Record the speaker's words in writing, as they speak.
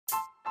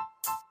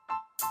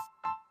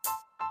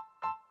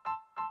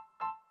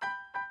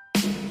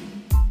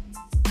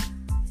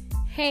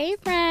Hey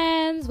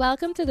friends,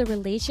 welcome to the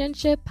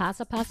Relationship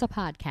Pasa Pasa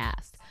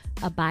podcast,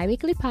 a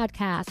bi-weekly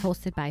podcast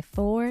hosted by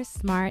four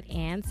smart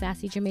and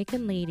sassy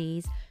Jamaican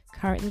ladies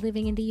currently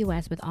living in the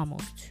US with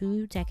almost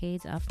 2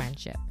 decades of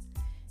friendship.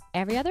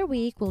 Every other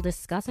week, we'll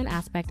discuss an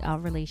aspect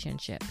of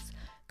relationships,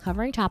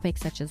 covering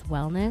topics such as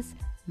wellness,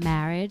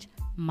 marriage,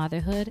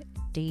 motherhood,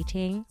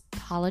 dating,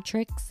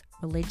 politics,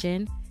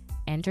 religion,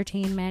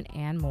 entertainment,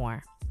 and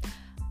more.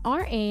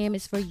 Our aim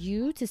is for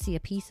you to see a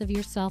piece of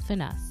yourself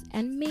in us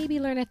and maybe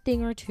learn a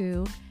thing or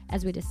two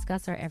as we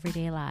discuss our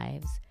everyday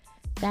lives.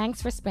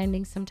 Thanks for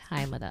spending some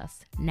time with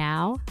us.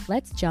 Now,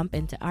 let's jump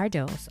into our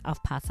dose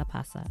of Pasa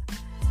Pasa.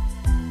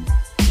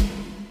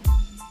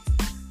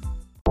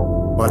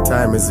 What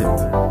time is it?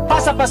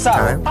 Pasa Pasa!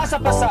 Time? Pasa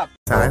Pasa!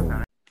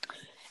 Time?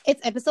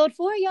 It's episode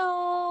 4,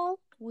 y'all.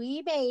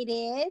 We made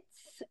it.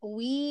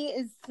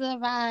 We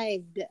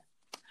survived.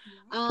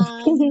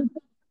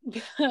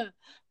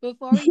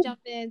 Before we jump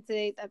into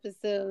today's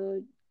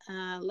episode,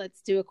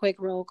 let's do a quick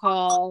roll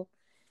call.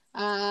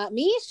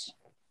 Mish?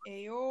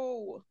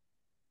 Ayo.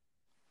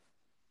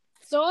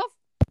 Soph?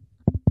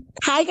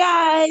 Hi,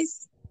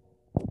 guys.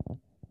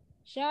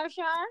 Shar?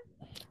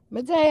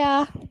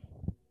 Medea.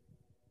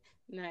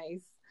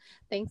 Nice.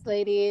 Thanks,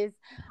 ladies.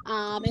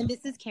 And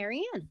this is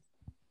Carrie Ann.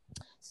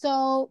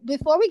 So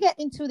before we get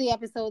into the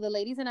episode, the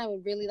ladies and I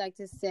would really like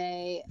to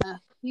say a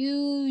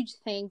huge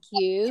thank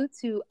you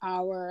to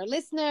our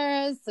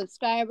listeners,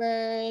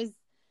 subscribers,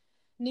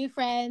 new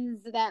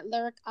friends that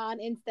lurk on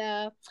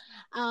Insta.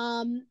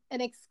 An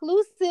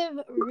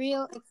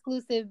real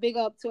exclusive big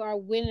up to our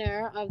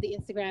winner of the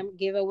Instagram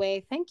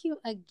giveaway. Thank you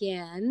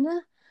again.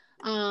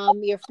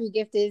 Your free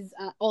gift is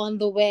on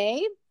the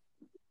way.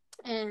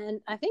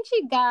 And I think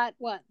she got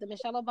the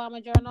Michelle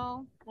Obama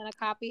Journal and a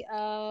copy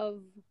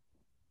of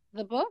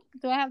the book.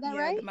 Do I have that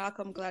right? The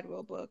Malcolm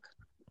Gladwell book.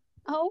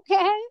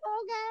 Okay.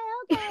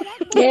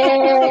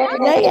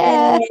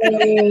 Yeah.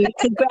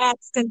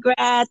 Congrats.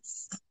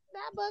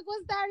 That book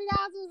was $30.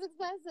 It was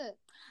expensive.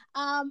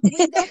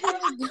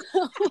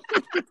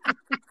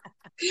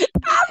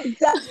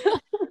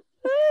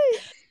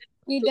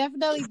 We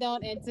definitely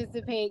don't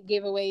anticipate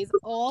giveaways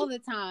all the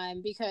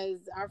time because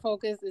our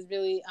focus is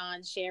really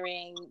on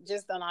sharing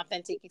just an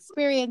authentic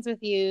experience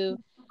with you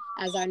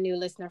as our new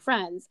listener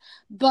friends.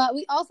 But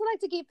we also like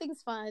to keep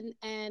things fun,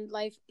 and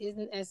life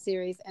isn't as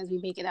serious as we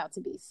make it out to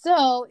be.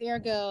 So,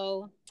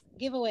 ergo,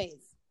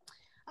 giveaways.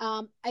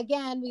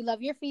 Again, we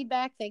love your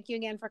feedback. Thank you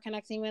again for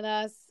connecting with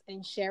us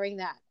and sharing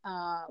that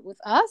with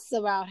us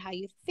about how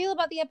you feel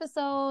about the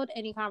episode,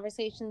 any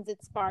conversations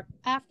it sparked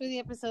after the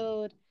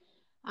episode.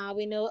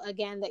 We know,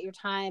 again, that your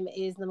time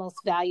is the most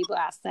valuable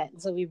asset.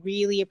 And so we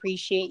really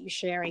appreciate you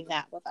sharing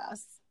that with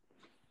us.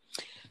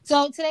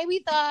 So today we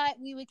thought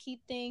we would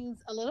keep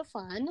things a little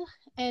fun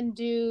and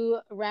do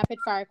rapid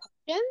fire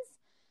questions.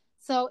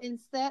 So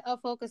instead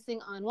of focusing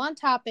on one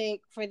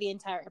topic for the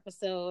entire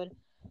episode,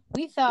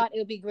 we thought it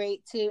would be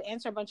great to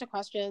answer a bunch of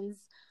questions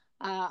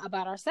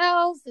about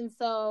ourselves. And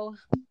so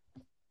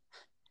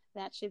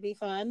that should be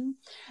fun.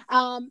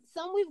 Some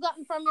we've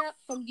gotten from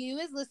you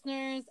as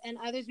listeners, and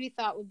others we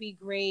thought would be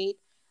great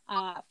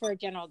for a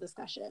general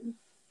discussion.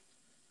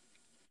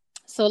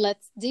 So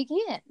let's dig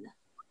in.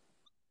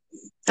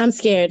 I'm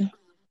scared.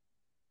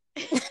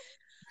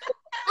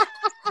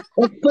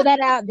 Let's put that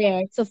out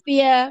there.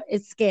 Sophia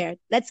is scared.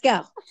 Let's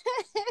go.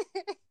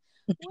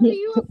 What are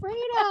you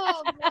afraid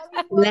of?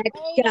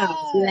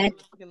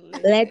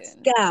 Let's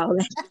go.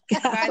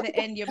 By the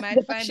end, you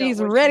might find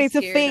She's out what ready she's to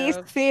scared face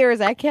of.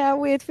 fears. I can't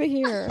wait for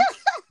her.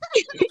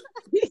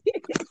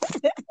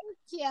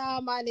 Yeah,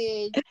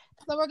 manage.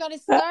 So we're going to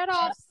start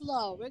off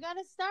slow. We're going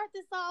to start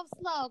this off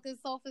slow because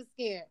Sophie's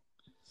scared.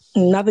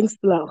 Nothing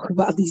slow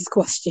about these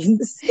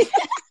questions. So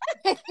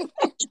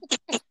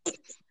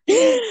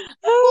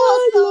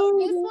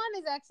this one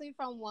is actually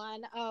from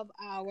one of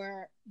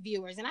our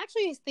viewers, and I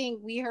actually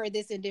think we heard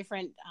this in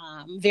different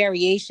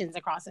variations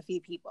across a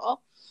few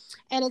people.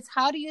 And it's,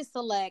 how do you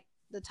select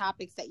the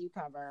topics that you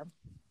cover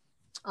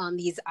on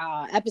these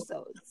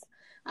episodes?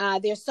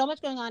 There's so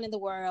much going on in the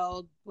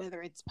world,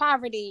 whether it's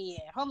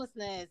poverty,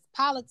 homelessness,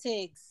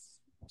 politics,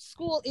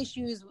 school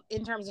issues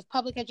in terms of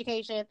public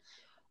education.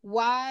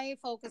 Why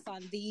focus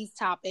on these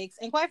topics?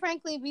 And quite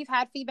frankly, we've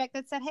had feedback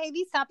that said, hey,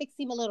 these topics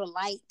seem a little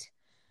light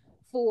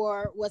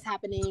for what's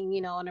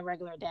happening, on a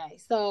regular day.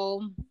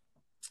 So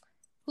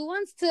who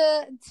wants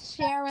to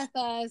share with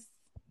us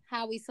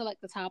how we select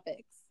the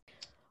topics?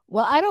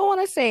 Well, I don't want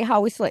to say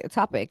how we select the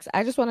topics.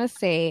 I just want to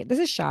say, this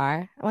is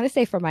Shar. I want to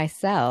say for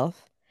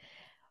myself,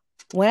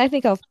 when I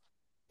think of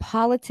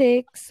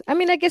politics,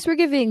 I guess we're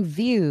giving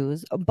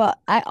views, but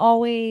I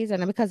always,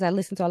 and because I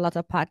listen to a lot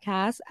of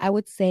podcasts, I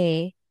would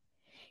say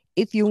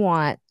if you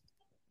want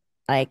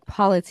like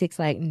politics,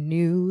 like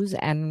news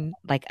and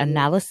like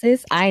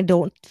analysis, I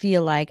don't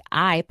feel like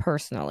I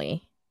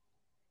personally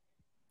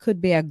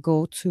could be a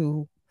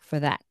go-to for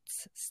that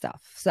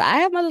stuff. So I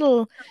have my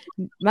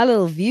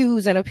little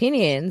views and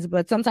opinions,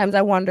 but sometimes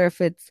I wonder if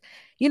it's,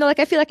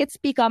 I feel like it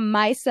speak on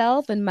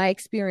myself and my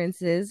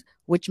experiences,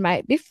 which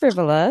might be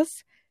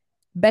frivolous,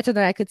 better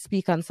than I could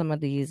speak on some of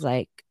these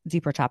like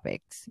deeper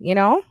topics, you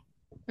know?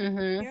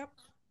 Mm-hmm. Yep.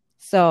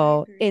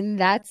 So agree. in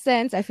that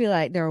sense, I feel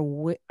like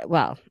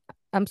well,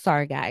 I'm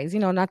sorry, guys. You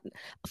know, not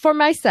for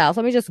myself.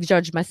 Let me just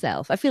judge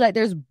myself. I feel like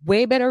there's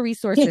way better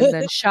resources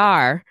than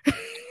Shar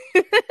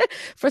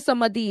for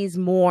some of these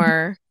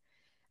more,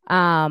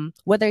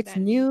 whether it's That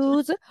need to-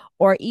 news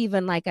or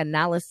even like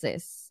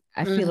analysis.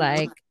 I feel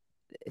like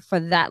for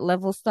that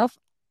level stuff,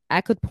 I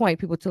could point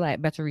people to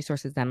like better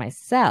resources than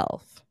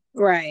myself.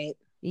 Right.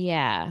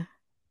 Yeah.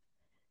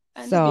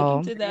 And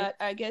So speaking to that,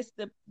 I guess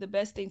the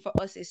best thing for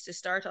us is to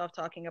start off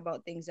talking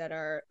about things that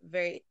are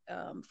very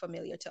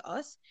familiar to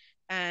us.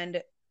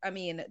 And I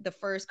mean, the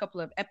first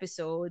couple of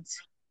episodes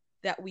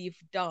that we've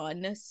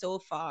done so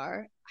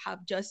far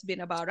have just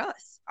been about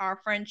us, our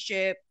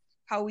friendship,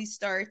 how we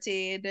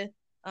started,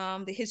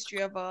 the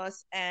history of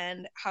us,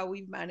 and how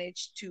we've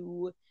managed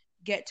to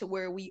get to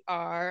where we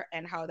are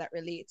and how that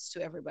relates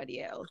to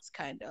everybody else,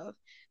 kind of.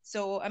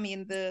 So, I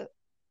mean, the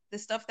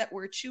stuff that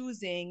we're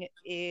choosing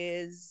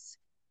is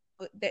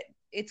that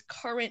it's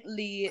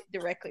currently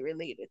directly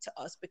related to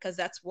us because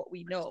that's what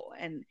we know.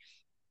 And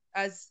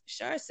as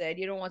Shar said,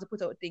 you don't want to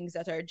put out things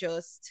that are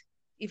just,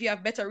 if you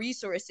have better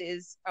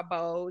resources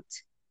about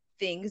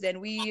things, then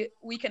we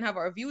can have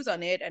our views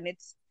on it. And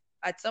it's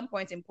at some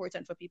point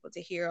important for people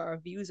to hear our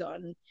views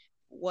on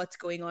what's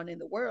going on in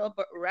the world.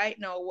 But right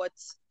now,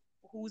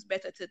 who's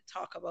better to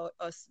talk about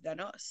us than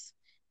us?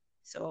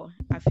 So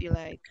I feel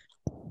like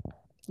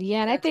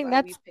yeah, and I think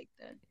why we picked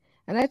that.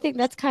 And I think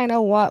that's kind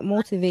of what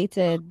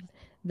motivated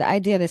the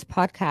idea of this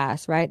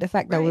podcast, right? The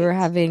fact that we were Right.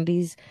 having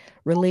these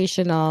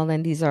relational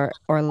and these are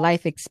or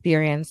life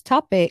experience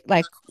topic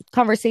like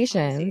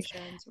conversations.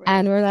 Right.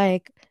 And we're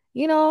like,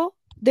 you know,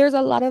 there's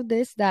a lot of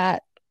this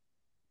that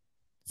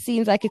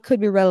seems like it could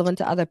be relevant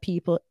to other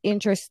people,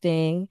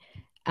 interesting,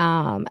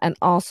 and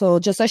also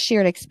just a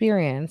shared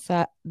experience.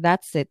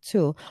 That's it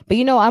too. But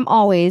you know, I'm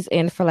always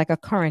in for like a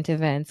current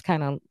events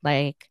kind of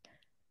like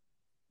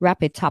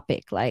rapid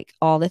topic, like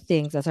all the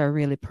things that are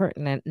really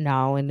pertinent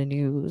now in the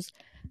news,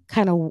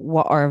 kind of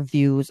what our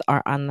views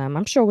are on them.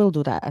 I'm sure we'll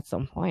do that at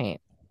some point.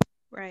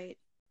 Right.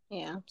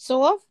 Yeah.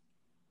 So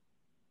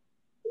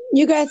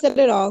You guys said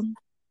it all.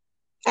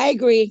 I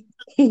agree.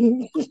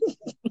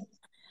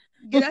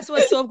 That's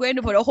what Soph going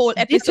to for the whole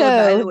episode,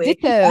 by the way.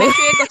 Make sure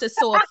you go to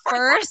Soph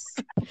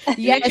first.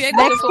 Yes, Make sure you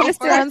next go to Soph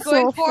question, first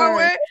going Soph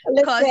forward.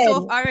 Because Listen.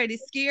 Soph already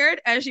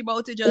scared and she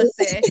about to just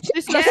say,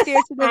 She's not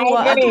scared to know I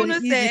what agree. an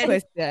easy Said.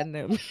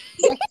 question.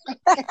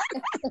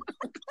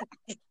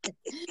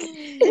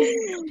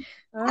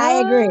 I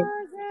agree.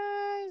 Oh,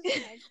 gosh.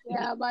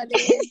 Yeah, buddy.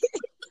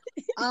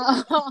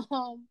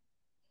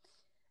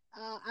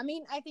 I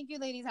mean, I think you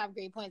ladies have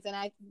great points,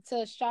 and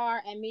to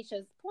Shar and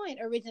Misha's point,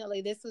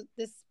 originally this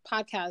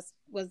podcast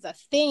was a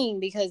thing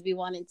because we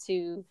wanted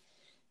to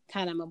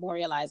kind of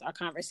memorialize our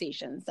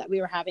conversations that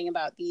we were having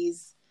about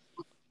these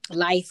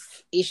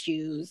life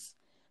issues.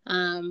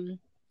 So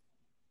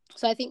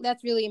I think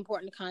that's really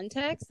important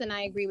context, and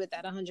I agree with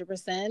that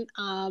 100%.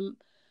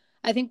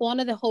 I think one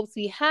of the hopes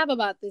we have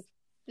about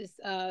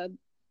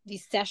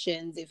these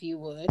sessions, if you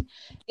would,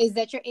 is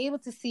that you're able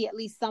to see at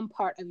least some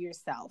part of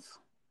yourself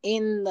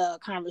in the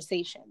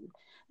conversation.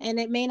 And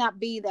it may not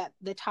be that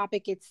the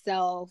topic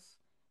itself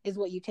is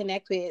what you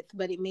connect with,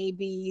 but it may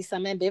be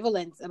some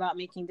ambivalence about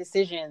making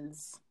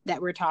decisions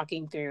that we're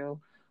talking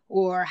through,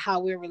 or how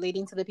we're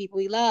relating to the people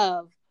we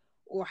love,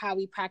 or how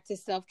we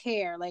practice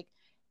self-care. Like,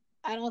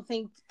 I don't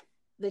think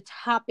the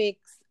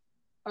topics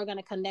are going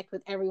to connect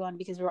with everyone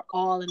because we're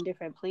all in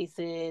different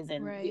places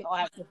and we all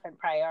have different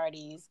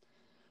priorities.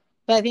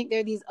 But I think there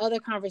are these other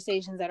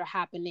conversations that are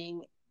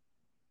happening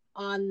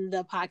on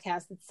the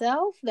podcast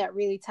itself that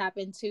really tap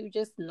into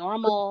just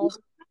normal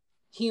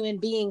human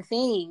being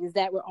things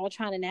that we're all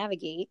trying to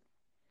navigate.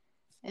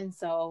 And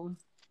so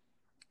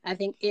I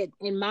think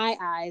in my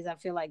eyes, I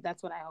feel like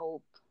that's what I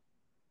hope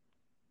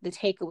the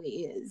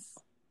takeaway is.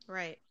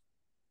 Right.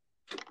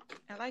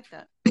 I like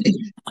that.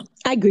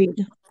 I agreed.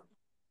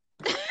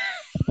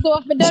 So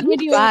if we're done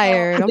with you,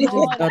 Fired. I'm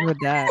just done with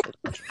that.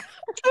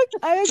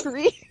 I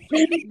agree.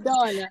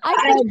 Done.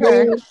 I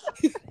agree.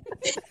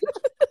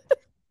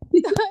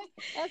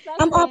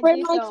 I'm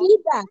offering my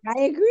feedback.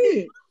 I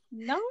agree.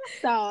 No,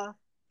 sir.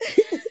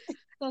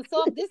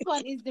 So this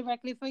one is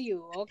directly for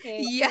you, okay?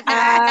 Yeah.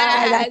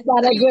 That's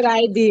not a good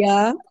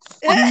idea.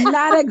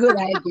 Not a good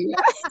idea.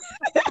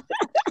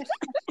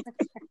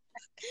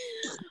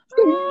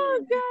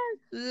 Oh, God.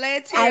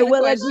 Let's hear I the will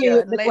question. agree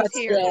with the Let's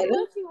hear question. it.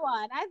 What you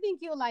want? I think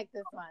you'll like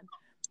this one.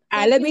 All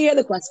right, let me hear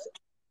the question.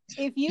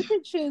 If you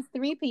could choose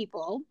 3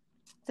 people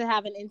to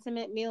have an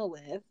intimate meal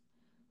with,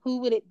 who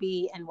would it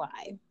be and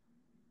why?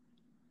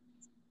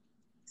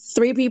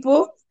 3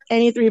 people?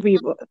 Any 3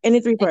 people?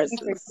 Any 3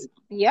 persons?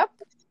 Yep.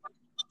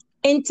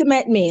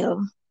 Intimate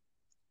meal.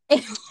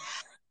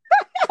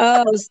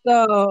 Oh,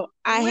 so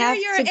I Where have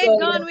your to head go.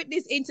 gone with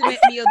this intimate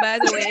meal, by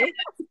the way?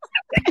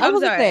 I'm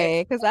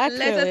sorry. Because I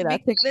clearly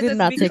Let us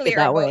be take clear it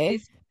that about way.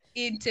 this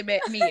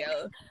intimate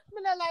meal.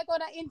 I'm not like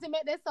on an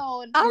intimate this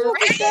on. I was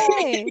going to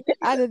say,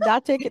 I did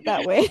not take it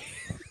that way.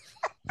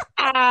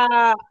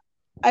 I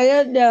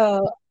don't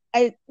know.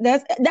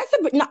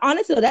 No,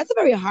 honestly, that's a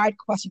very hard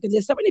question because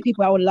there's so many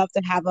people I would love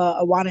to have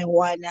a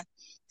one-on-one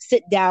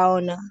sit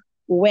down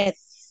with.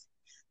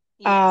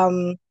 Yeah.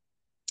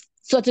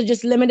 So to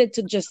just limit it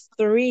to just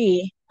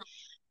three,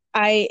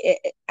 I'm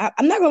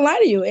not gonna lie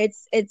to you.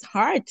 It's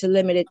hard to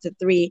limit it to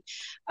three.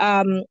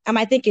 Am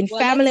I thinking Well,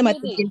 let's family? Am I do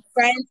thinking this.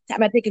 friends?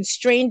 Am I thinking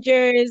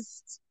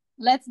strangers?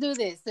 Let's do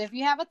this. So if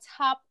you have a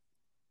top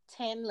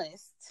 10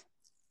 list,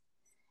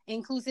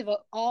 inclusive of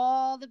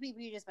all the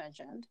people you just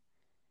mentioned,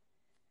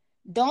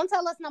 don't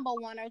tell us number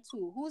one or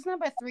two. Who's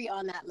number three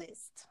on that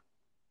list?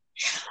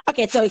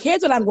 Okay, so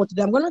here's what I'm going to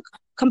do. I'm going to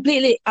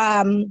completely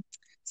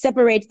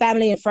separate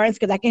family and friends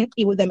because I can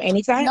eat with them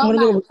anytime. No, I'm going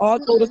to go ma'am. with all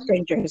total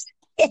strangers.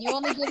 We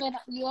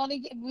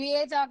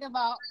ain't talking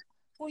about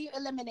who you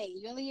eliminate.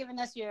 You only giving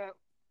us your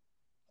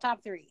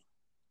top three.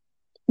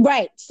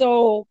 Right.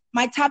 So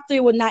my top three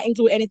would not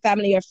include any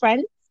family or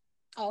friends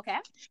Okay.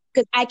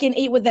 because I can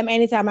eat with them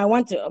anytime I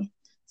want to.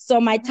 So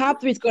my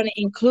top three is going to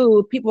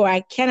include people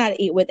I cannot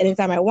eat with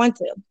anytime I want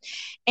to.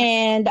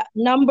 And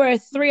number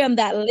three on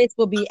that list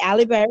will be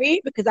Halle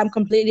Berry because I'm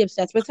completely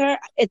obsessed with her.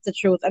 It's the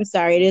truth. I'm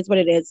sorry. It is what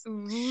it is.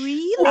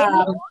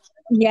 Really?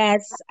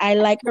 Yes, I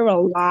like her a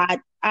lot.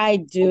 I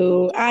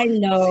do. I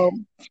know.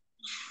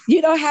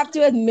 You don't have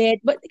to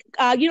admit, but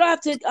you don't have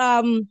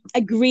to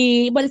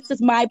agree, but it's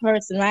just my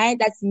person, right?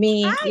 That's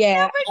me. I Yeah.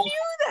 never knew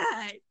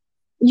that.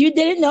 You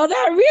didn't know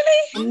that,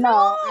 really? No,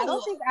 I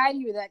don't think I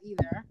knew that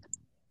either. I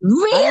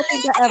Really? don't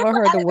think I ever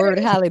heard the word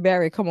Halle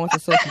Berry come onto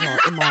social media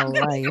in my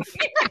life.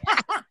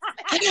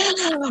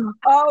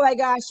 Oh my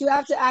gosh, you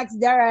have to ask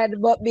Darren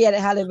about me at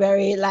Halle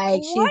Berry.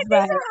 Like she's What is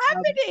my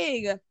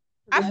happening?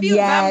 I feel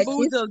yeah, she's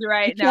bamboozled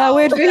right Can't now.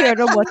 wait to hear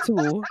number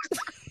two.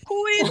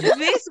 Who is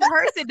this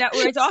person that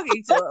we're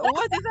talking to?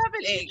 What is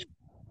happening?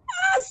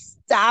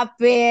 stop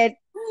it.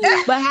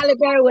 But Halle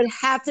Berry would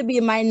have to be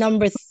my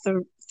number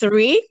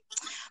three.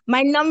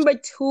 My number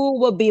two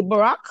will be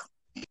Barack.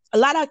 A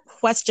lot of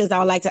questions I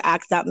would like to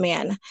ask that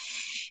man.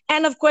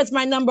 And of course,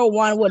 my number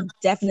one would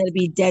definitely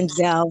be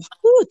Denzel.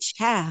 Ooh,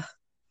 child.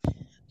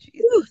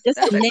 Ooh, just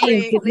That's the a name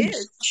great gives me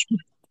list.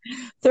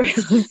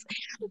 thrills.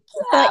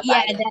 But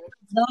yeah,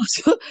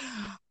 those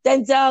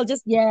Denzel,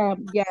 just yeah.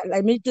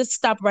 Let me just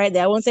stop right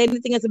there. I won't say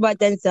anything else about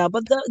Denzel.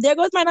 But there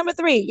goes my number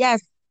three.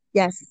 Yes.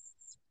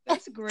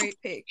 That's a great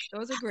pick.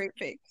 Those are great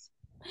picks.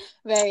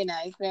 Very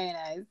nice, very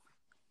nice.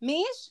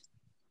 Mish?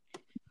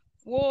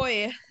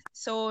 Boy,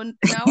 so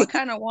now I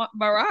kind of want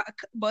Barack,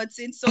 but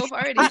since so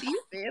far it is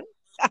him,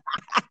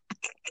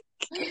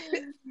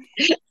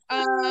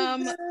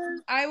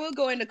 I will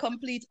go in the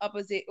complete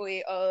opposite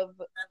way of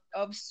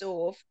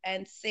Soph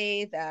and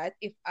say that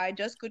if I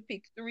just could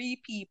pick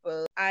three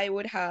people, I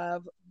would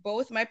have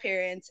both my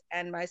parents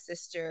and my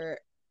sister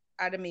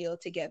at a meal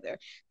together,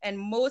 and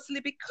mostly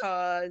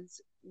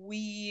because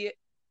we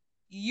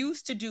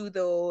used to do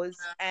those,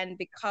 and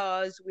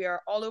because we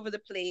are all over the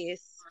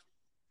place,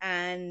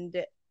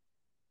 and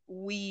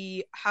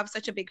we have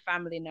such a big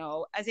family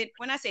now. As in,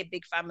 when I say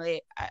big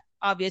family,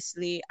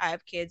 obviously I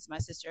have kids. My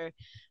sister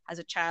has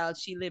a child.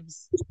 She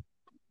lives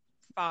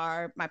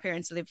far. My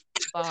parents live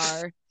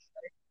far.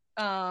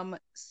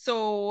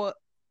 So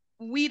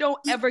we don't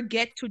ever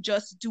get to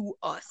just do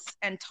us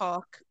and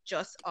talk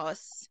just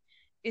us.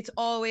 It's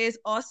always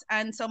us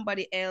and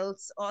somebody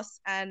else,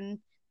 us and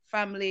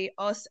family,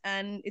 us,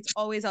 and it's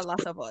always a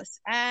lot of us.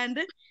 And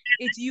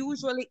it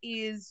usually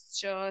is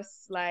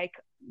just like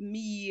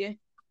me,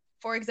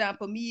 for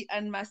example, me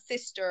and my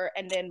sister,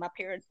 and then my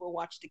parents will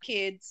watch the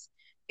kids.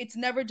 It's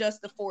never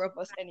just the four of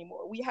us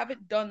anymore. We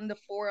haven't done the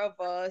four of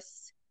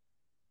us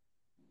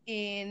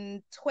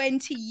in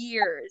 20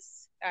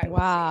 years.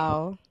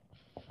 Wow.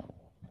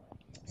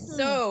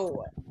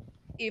 So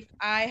if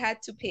I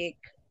had to pick,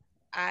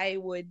 I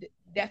would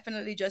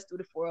definitely just do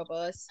the four of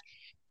us.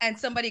 And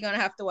somebody gonna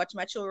have to watch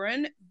my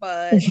children,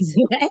 but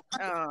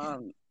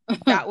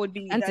that would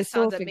be Auntie that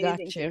sounds Sophie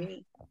amazing got to you.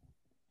 me.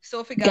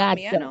 Sophie got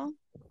me, I Gotcha. know.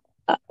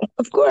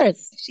 Of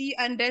course. She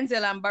and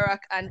Denzel and Barack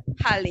and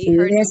Halle,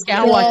 her new Listen,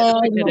 Can't watch girl.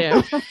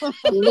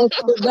 both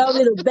of them. that'll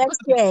be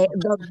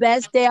the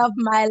best day of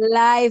my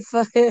life.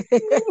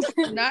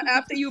 Not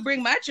after you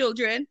bring my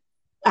children.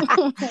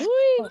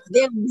 Ooh.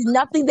 There's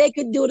nothing they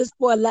could do to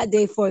spoil that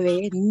day for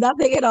me.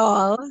 Nothing at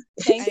all.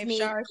 Thanks, And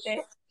me.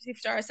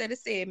 if Shara said the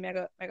same,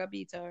 mega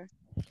beat her.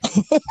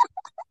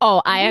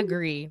 Oh, I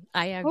agree.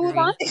 Who's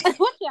on?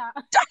 Yeah.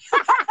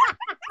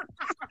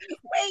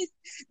 Wait,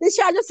 did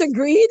y'all just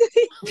agreed?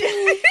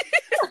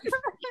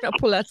 I'll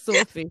pull out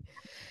Sophie.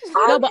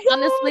 No, but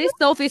honestly,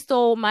 Sophie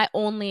stole my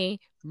only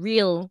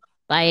real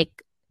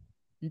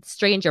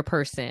stranger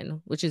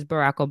person, which is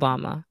Barack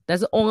Obama.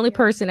 That's the only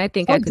person I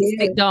think I could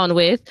sit down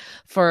with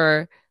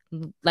for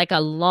like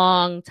a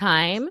long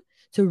time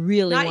to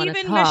really Not want to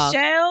even talk.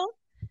 Michelle.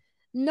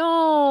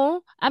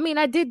 No, I mean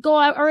I did go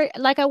out, or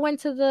like I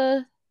went to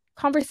the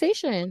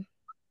conversation.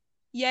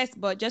 Yes,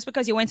 but just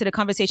because you went to the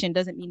conversation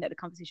doesn't mean that the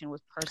conversation was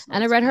personal.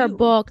 And I read her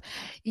book.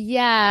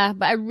 Yeah,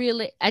 but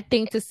I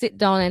think to sit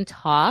down and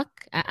talk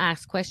I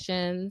ask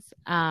questions.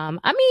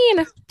 I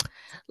mean,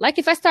 like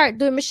if I start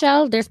doing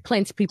Michelle, there's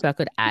plenty of people I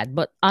could add.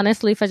 But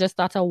honestly, if I just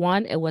thought of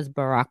one, it was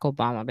Barack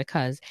Obama,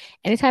 because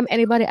anytime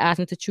anybody asks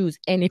me to choose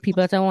any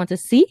people that I want to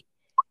see,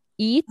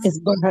 eat, It's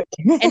Barack.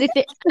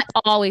 anything,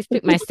 I always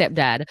pick my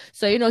stepdad.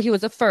 So, he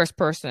was the first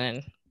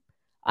person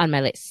on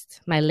my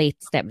list, my late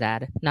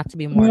stepdad, not to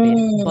be morbid,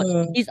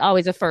 but he's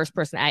always the first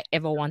person I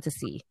ever want to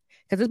see,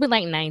 because it's been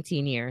like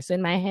 19 years. So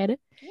in my head,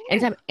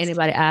 anytime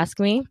anybody asks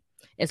me,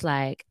 it's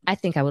like, I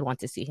think I would want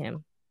to see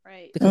him.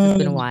 Right. Because it's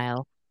been a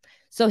while.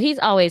 So he's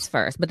always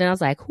first. But then I was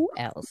like, who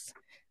else?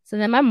 So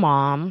then my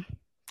mom,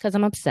 because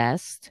I'm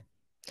obsessed.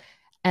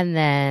 And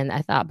then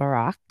I thought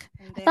Barack.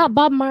 I thought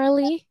Bob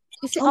Marley.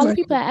 You see, all the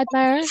people I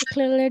admire,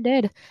 clearly they're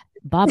dead.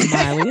 Bob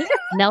Marley,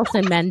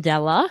 Nelson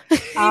Mandela.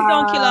 Please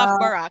don't kill off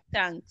Barack,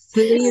 thanks.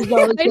 Please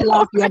don't kill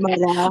off your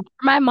mother.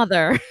 My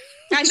mother.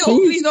 I know,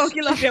 please don't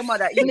kill off your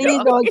mother.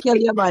 Please don't kill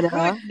your mother.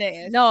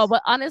 Goodness. No,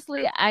 but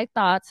honestly, I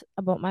thought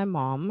about my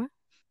mom.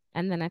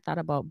 And then I thought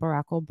about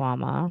Barack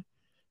Obama.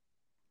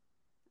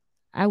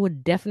 I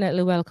would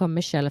definitely welcome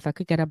Michelle if I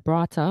could get a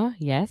brata.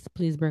 Yes,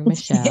 please bring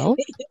Michelle.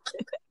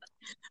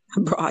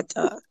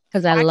 Brata.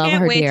 Because I love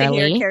can't her wait dearly.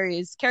 to hear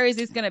Carrie's. Carrie's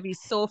is going to be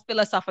so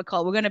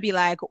philosophical. We're going to be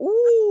like,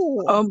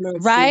 ooh. Oh, mercy.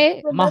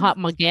 Right?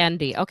 Mahatma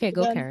Gandhi. Okay,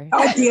 go, Carrie.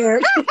 Oh,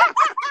 dear.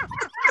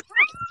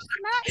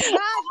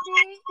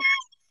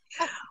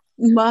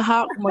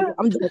 Mahatma.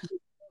 I'm done.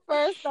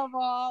 First of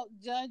all,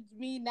 judge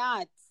me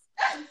not.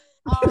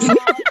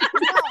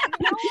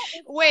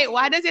 Wait,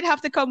 why does it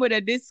have to come with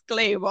a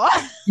disclaimer?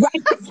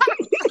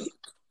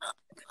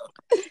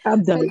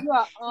 I'm done. You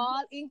are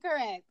all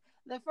incorrect.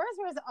 The first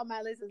person on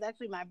my list is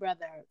actually my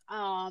brother.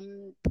 Oh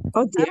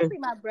dear. Actually,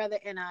 my brother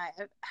and I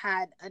have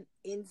had an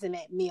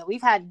intimate meal.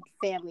 We've had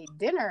family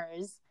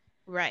dinners,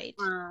 Right.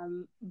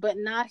 but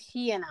not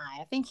he and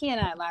I. I think he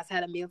and I last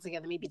had a meal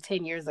together maybe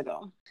 10 years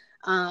ago.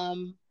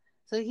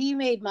 So he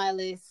made my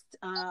list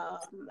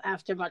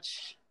after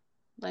much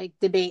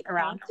debate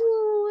around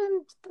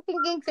and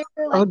thinking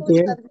through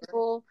other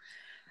people.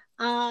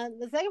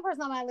 The second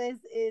person on my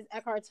list is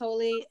Eckhart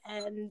Tolle,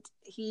 and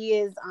he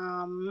is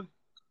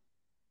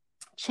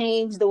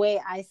changed the way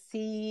I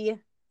see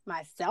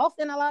myself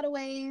in a lot of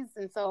ways,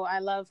 and so I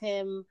love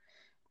him.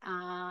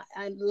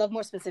 I love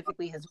more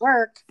specifically his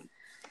work.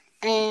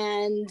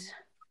 And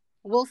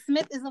Will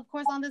Smith is of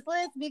course on this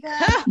list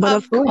because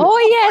oh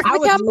yes, I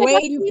was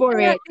waiting for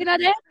it.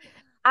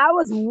 I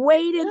was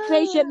waiting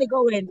patiently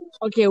going,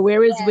 okay,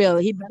 where is Will?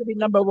 He better be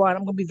number one.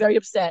 I'm gonna be very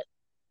upset.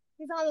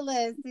 He's on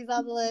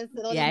the list.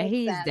 Yeah,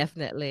 he's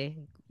definitely,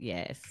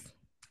 yes.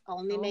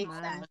 Only makes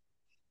sense.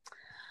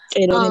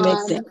 It only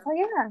makes sense. So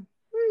yeah.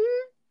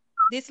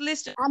 This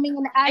list. I mean,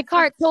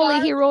 Eckhart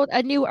Tolle, he wrote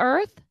A New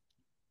Earth.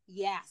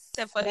 Yes.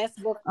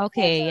 Best book.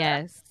 Okay,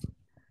 yes.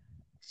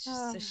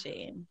 Just a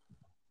shame.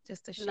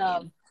 Just a shame.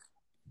 Love.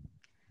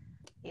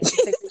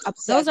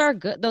 Those are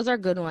good. Those are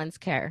good ones,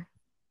 Care.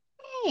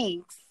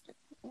 Thanks.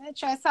 I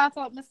try to talk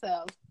about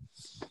myself.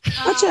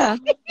 Gotcha.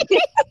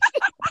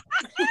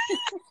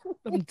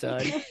 I'm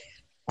done.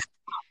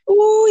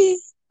 Ooh,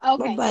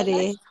 okay, so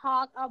let's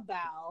talk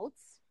about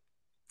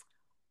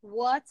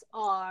what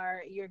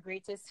are your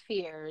greatest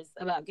fears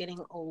about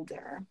getting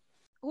older?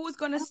 Who's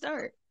gonna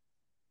start?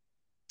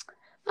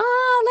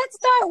 Let's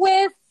start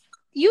with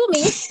you,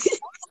 me.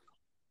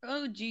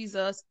 Oh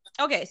Jesus.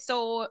 Okay,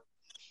 so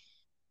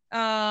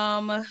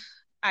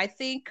I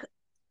think,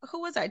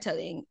 who was I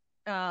telling?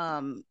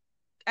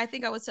 I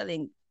think I was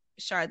telling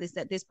Shar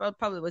that this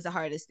probably was the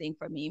hardest thing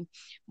for me,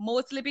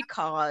 mostly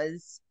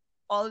because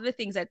all of the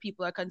things that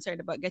people are concerned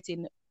about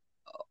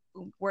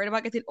worried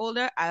about getting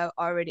older, I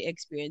already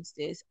experienced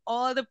this.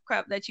 All the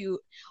crap that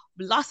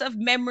loss of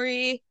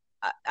memory,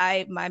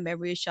 my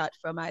memory is shot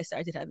from I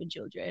started having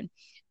children.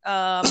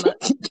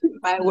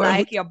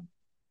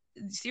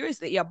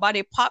 Seriously, your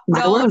body popped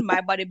down.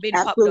 My body been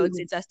popped down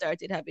since I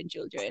started having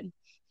children.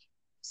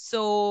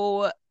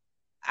 So,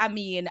 I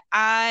mean,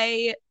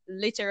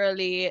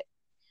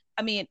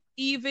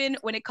 even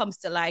when it comes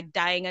to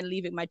dying and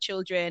leaving my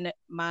children,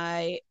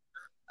 my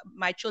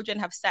children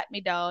have sat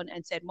me down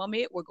and said,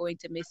 "Mommy, we're going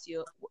to miss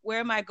you." Where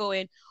am I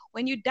going?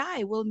 When you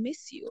die, we'll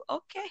miss you.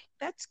 Okay,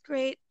 that's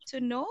great to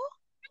know.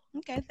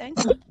 Okay,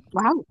 thanks.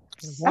 Wow.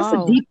 That's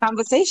a deep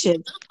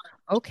conversation.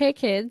 Okay,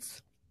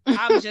 kids.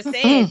 I'm just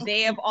saying,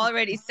 they have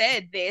already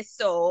said this.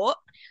 So,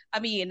 I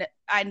mean,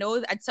 I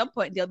know at some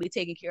point they'll be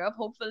taken care of.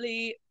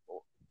 Hopefully,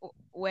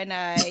 when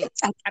the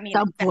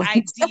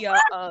idea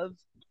of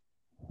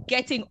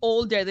getting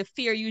older, the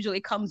fear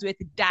usually comes with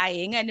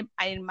dying, and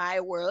in my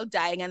world,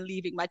 dying and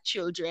leaving my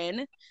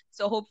children.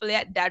 So hopefully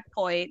at that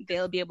point,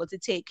 they'll be able to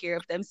take care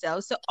of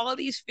themselves. So all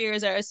these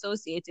fears are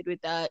associated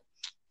with that.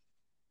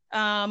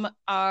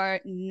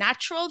 Are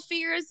natural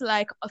fears,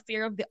 like a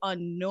fear of the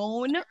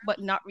unknown, but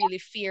not really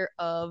fear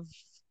of,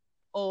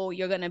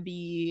 you're gonna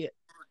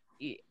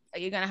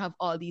have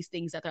all these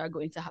things that are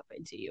going to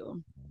happen to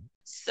you.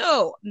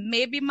 So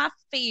maybe my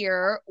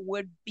fear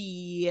would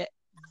be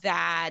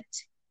that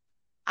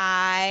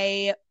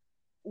I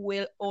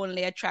will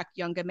only attract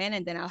younger men,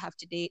 and then I'll have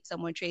to date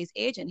someone Trey's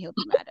age and he'll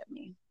be mad at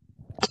me.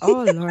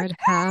 Oh Lord,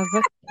 have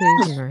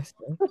His mercy.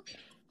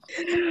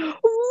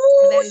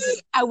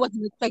 I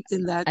wasn't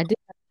expecting that. I did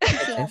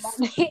Yeah, this.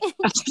 mommy.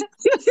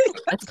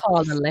 That's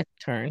called a left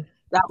turn.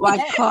 That one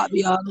caught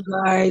me off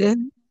guard.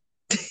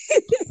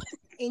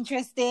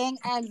 Interesting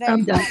and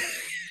I'm very done. valid.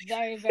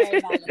 Very, very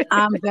valid.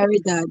 I'm very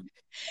done.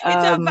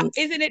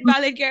 Isn't it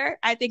valid, girl?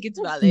 I think it's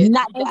valid.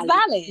 Not It's valid.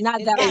 valid.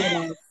 Not It's valid valid. at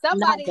all.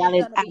 Somebody Not is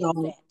valid gonna at be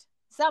all. upset.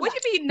 What Somebody.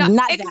 do you mean? Not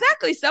Not valid.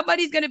 exactly.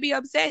 Somebody's gonna be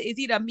upset. It's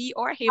either me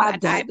or him, I'm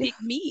and I done. pick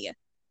me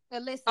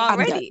But listen, I'm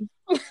done. already.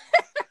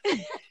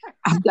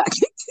 I'm done.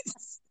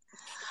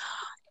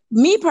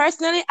 Me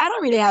personally, I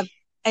don't really have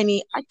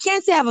any. I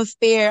can't say I have a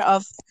fear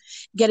of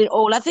getting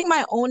old. I think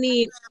the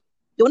only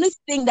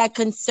thing that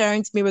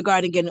concerns me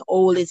regarding getting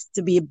old is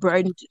to be a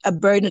burden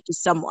to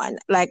someone.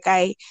 Like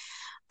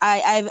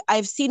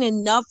I've seen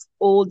enough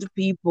old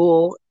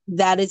people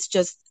that it's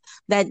just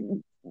that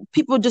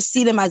people just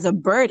see them as a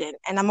burden.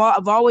 And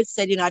I've always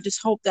said, I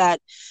just hope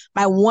that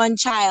my one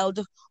child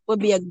will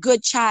be a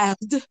good child.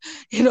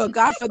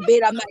 God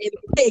forbid I'm not able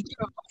to take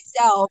care of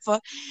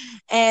myself,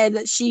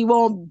 and she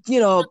won't,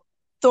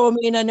 throw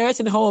me in a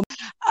nursing home.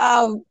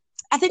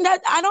 I think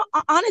that I don't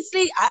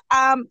honestly.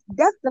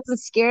 Death doesn't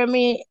scare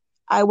me.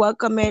 I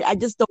welcome it. I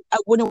just don't. I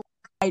wouldn't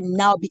right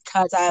now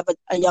because I have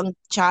a young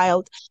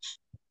child.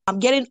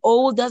 Getting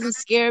old doesn't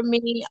scare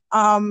me.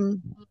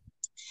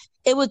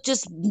 It would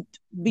just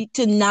be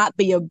to not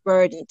be a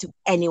burden to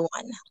anyone.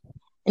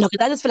 Because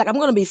I just feel like I'm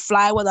gonna be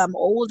fly whether I'm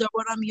old or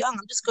when I'm young.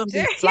 I'm just gonna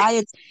be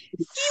flying.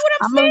 See what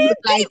I'm I'm gonna saying?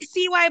 be like,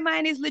 See why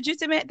mine is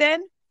legitimate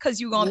then? Because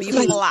you're gonna be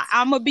Yes. fly.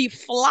 I'm gonna be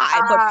fly,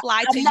 but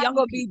fly to I'm not young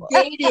gonna people.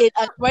 be dated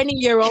a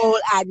 20-year-old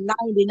at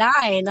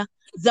 99.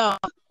 So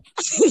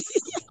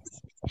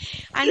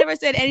I never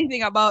said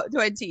anything about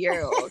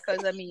 20-year-old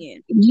because I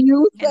mean,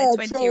 you and a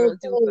said 20-year-old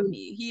do for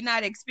me. He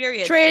not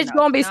experienced. Trey's enough,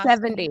 gonna be not-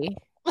 70.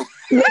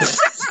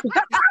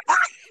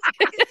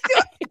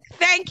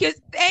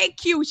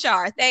 Thank you,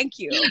 Shar. Thank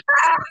you.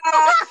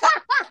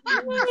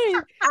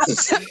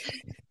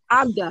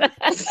 I'm done.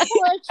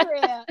 poor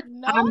Trey.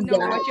 No, I'm Know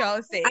done. what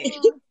y'all say.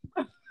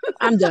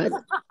 I'm done.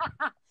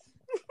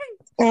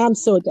 I'm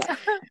so done.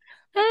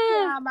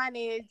 Yeah, my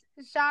name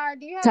is Shar.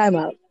 Do you have Time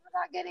anything out.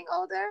 about getting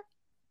older?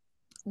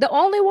 The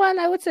only one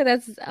I would say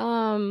that's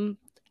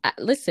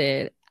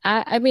listen,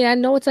 I mean I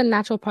know it's a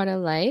natural part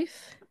of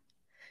life,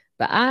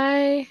 but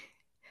I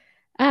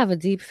have a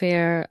deep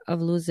fear of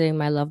losing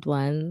my loved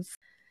ones.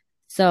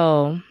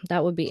 So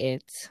that would be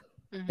it.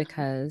 Mhm.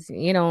 Because,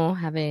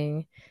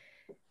 having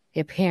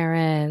your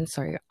parents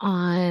or your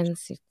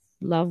aunts, your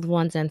loved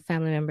ones and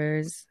family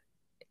members,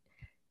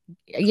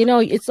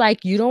 it's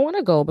like you don't want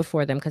to go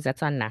before them because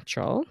that's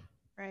unnatural.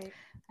 Right.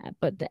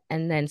 But the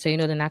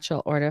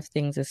natural order of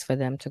things is for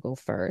them to go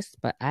first.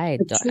 But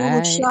The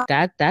true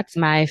that's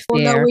my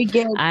older fear. we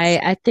get,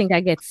 I think I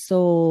get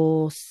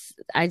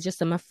I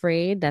just am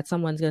afraid that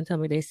someone's gonna tell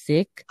me they're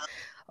sick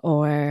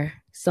or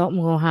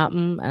something will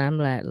happen, and I'm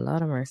like,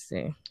 Lord of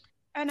mercy.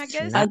 And I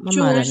guess Not my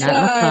true mother, not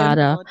my shot.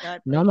 father, about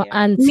that, no but my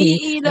yeah. Me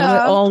auntie, no my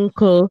either.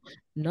 uncle,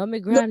 no my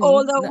The granny.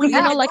 older we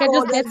get, Like I the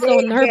just older get so they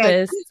get.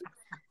 nervous.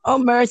 Oh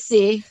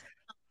mercy!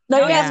 No,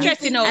 Now you you're Yeah.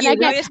 stressing out. And I Now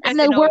get, you're and stressing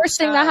the out, worst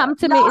thing that Shar. happened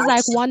to me is No,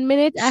 like 1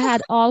 minute I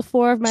had all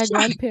 4 of my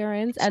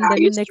grandparents, and then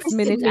the you're next stressing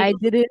minute I me.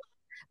 didn't.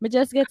 I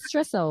just get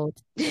stressed out.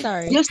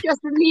 Sorry. You're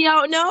stressing me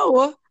out now.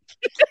 Well,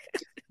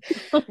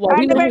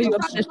 we And know how make you're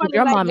it sound obsessed with funny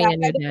your like mommy that.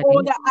 and Like your the daddy.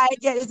 older I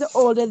get, is the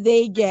older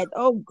they get.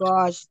 Oh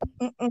gosh.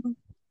 Mm-mm.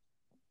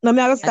 No,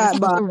 me I I just start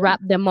want back. to wrap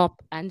them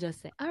up and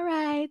just say, all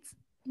right,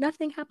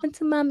 nothing happened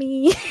to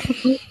mommy.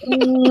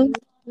 Mm.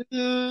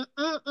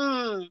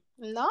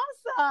 No,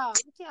 sir.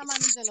 You can't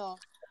manage,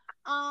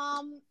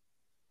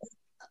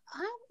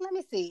 let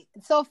me see.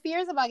 So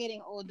fears about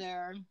getting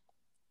older.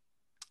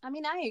 I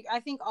mean, I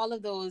think all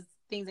of those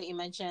things that you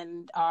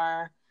mentioned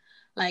are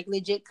like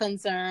legit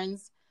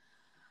concerns.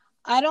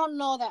 I don't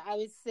know that I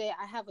would say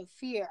I have a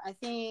fear. I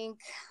think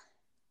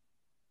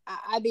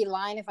I'd be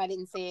lying if I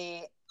didn't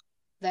say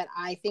that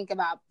I think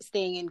about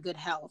staying in good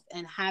health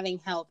and having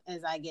health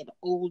as I get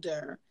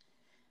older.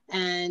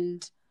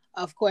 And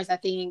of course, I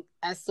think,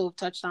 as Soph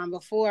touched on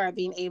before,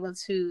 being able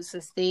to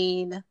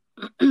sustain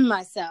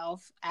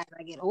myself as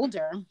I get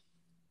older.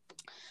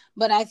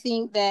 But I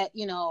think that,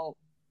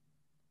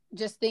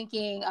 just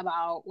thinking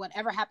about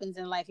whatever happens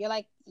in life, you're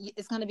like,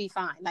 it's going to be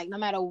fine. Like, no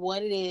matter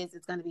what it is,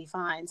 it's going to be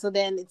fine. So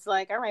then it's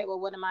like, all right, well,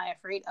 what am I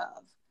afraid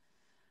of?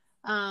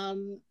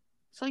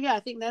 So yeah, I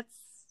think that's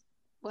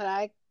what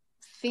I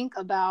think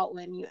about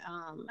when you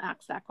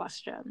ask that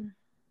question.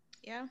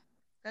 Yeah,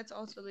 that's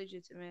also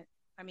legitimate.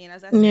 I mean,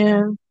 as I said,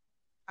 Yeah.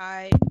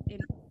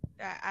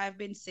 I've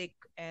been sick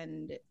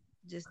and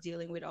just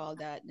dealing with all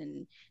that.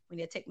 And when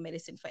you take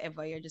medicine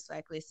forever, you're just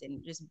like,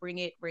 listen, just bring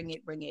it.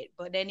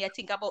 But then you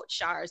think about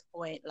Shar's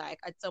point, like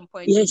at some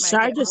point Yeah, it might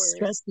Shar get just worse.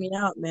 stressed me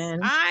out, man.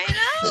 I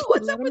know.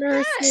 What's up with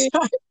that?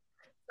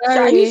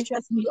 Shar, you Sorry.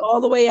 stressed me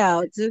all the way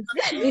out.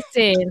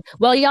 Listen,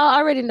 well, y'all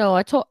already know.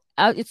 It's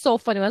so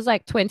funny. When I was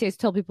like 20, I used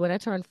to tell people when I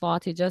turned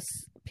 40,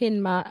 just pin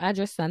my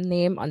address and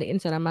name on the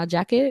inside of my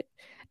jacket.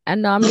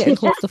 and now I'm getting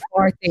close to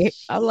 40.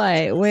 I'm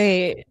like,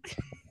 wait,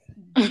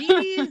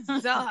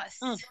 Jesus.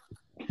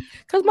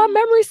 because my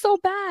memory's so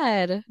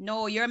bad.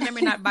 No, your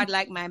memory not bad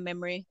like my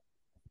memory.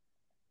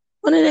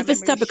 Wonder My if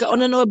it's memory is topic. I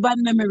want to know what bad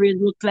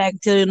memories look like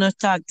till you not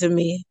talk to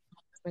me.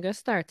 I'm gonna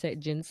start it,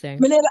 ginseng.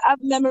 We never have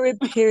memory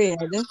period.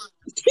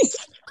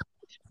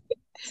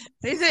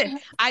 Listen,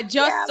 I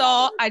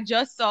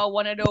just saw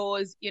one of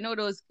those, you know,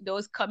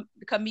 those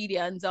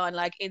comedians on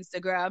like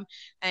Instagram,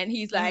 and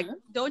he's like,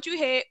 "Don't you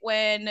hate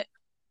when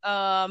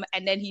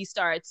and then he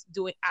starts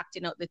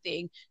acting out the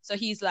thing. So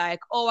he's like,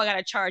 "Oh, I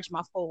gotta charge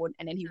my phone,"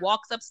 and then he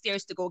walks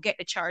upstairs to go get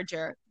the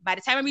charger. By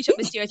the time I reach up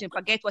the stairs, he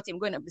forget what I'm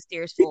going up the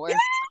stairs for.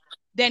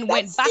 Then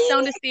went back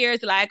down the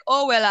stairs like,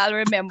 "Oh well, I'll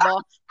remember."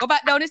 Go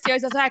back down the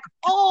stairs. I was like,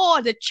 "Oh,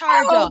 the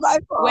charger."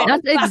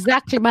 That's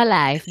exactly my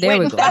life. There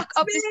we go. Back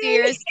up the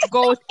stairs,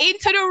 goes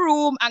into the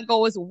room and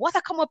goes, "What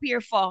I come up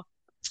here for?"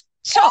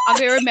 Sure, I'm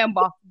gonna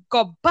remember.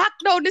 Go back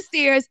down the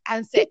stairs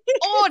and say,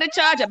 "Oh, the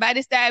charger." By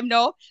this time,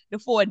 no, the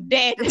phone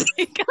dead.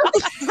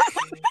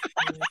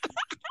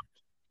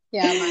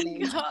 Yeah,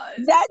 money.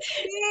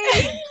 That's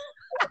me.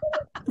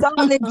 So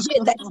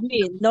legit, that's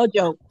me. No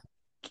joke.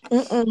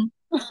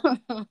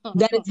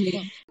 That is me.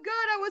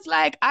 God, I was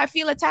like, I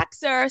feel attacked,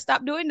 sir.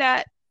 Stop doing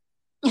that.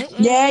 Yeah.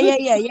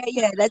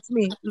 That's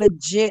me.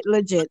 Legit.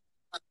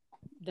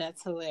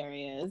 That's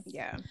hilarious.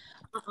 Yeah.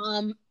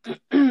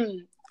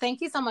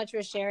 Thank you so much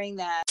for sharing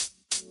that.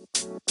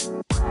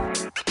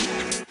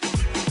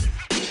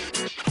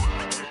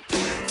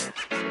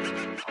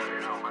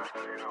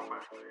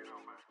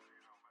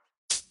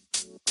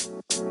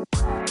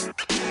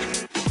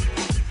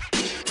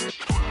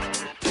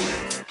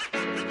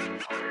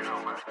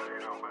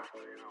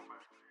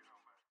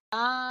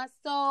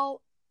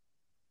 So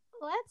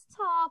let's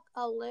talk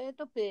a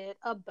little bit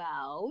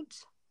about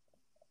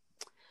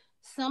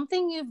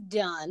something you've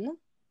done.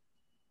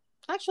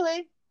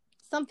 Actually,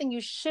 something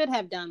you should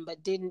have done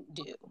but didn't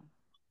do.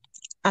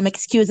 I'm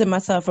excusing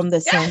myself from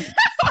this one.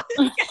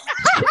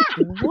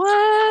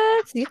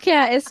 What? You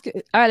can't.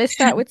 All right, let's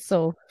start with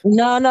so.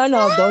 No.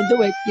 Don't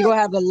do it. You're going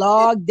to have a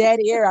long dead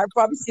ear. I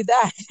promise you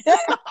that.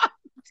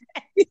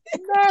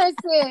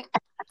 Mercy.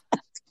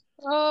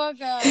 Oh,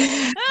 God.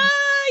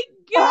 Oh,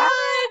 God.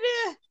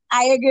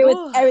 I agree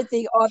with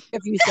everything all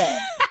of you said.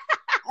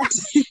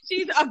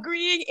 She's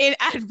agreeing in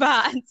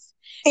advance.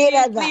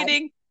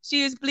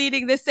 She is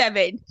pleading the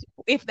 7th,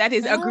 if that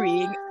is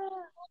agreeing.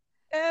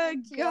 Oh,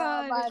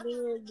 God.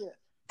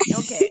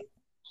 Okay.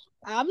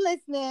 I'm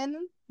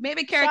listening.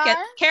 Maybe Carrie,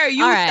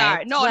 you right,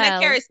 start. No, let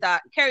Carrie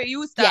start. Carrie,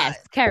 you start.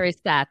 Yes, Carrie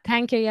start.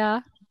 Thank you,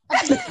 y'all.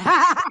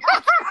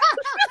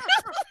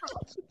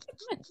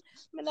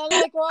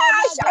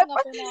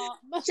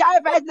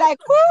 Sharpa's like,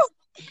 whoo!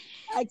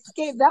 I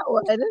escaped that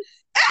one.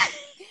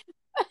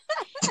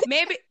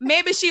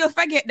 Maybe she'll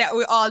forget that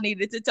we all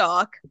needed to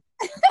talk.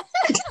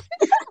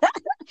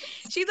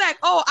 She's like,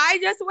 "Oh, I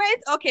just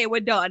went. Okay,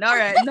 we're done. All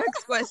right,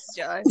 next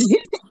question."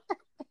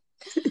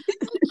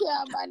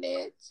 Yeah, my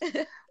niche.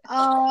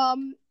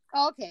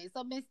 Okay,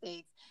 so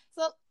mistakes.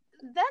 So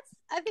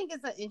I think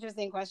it's an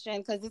interesting question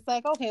because it's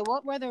like, okay,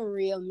 what were the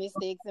real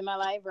mistakes in my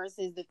life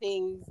versus the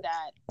things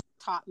that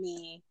taught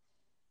me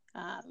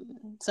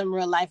some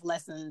real life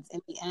lessons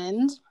in the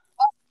end?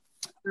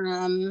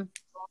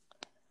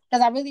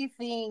 Because I really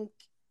think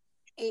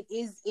it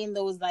is in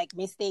those like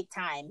mistake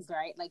times,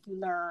 right? Like you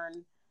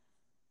learn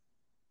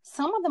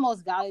some of the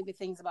most valuable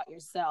things about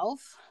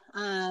yourself.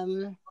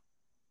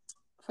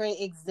 For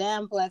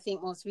example, I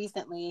think most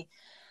recently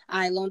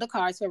I loaned a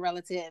car to a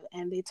relative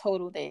and they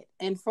totaled it.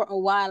 And for a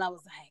while I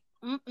was like,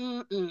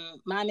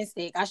 my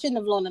mistake. I shouldn't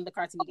have loaned them the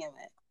car to begin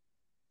with.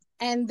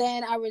 And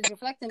then I was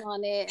reflecting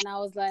on it and I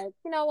was like,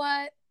 you know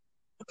what?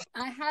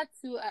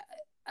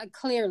 I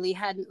clearly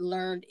hadn't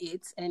learned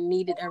it and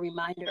needed a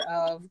reminder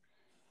of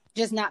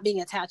just not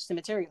being attached to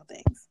material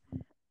things.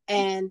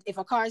 And if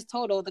a car is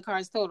total, the car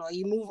is total.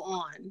 You move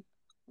on,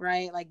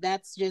 right? Like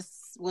that's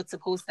just what's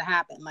supposed to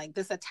happen. Like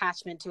this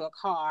attachment to a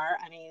car.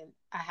 I mean,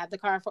 I had the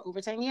car for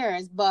over 10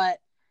 years, but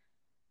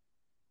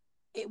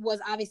it was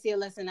obviously a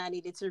lesson I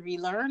needed to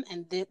relearn.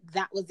 And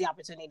that was the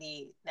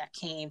opportunity that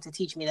came to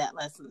teach me that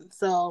lesson.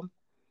 So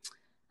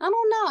I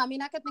don't know. I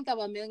mean, I could think of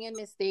a million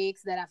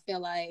mistakes that I feel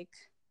like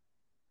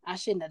I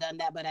shouldn't have done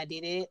that, but I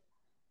did it.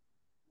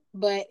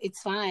 But it's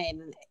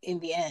fine in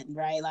the end,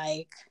 right?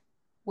 Like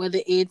whether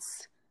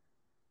it's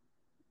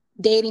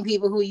dating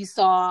people who you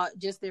saw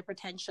just their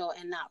potential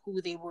and not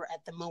who they were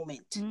at the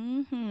moment.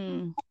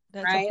 Mm-hmm.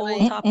 That's right? a whole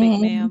Like, topic,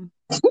 ma'am.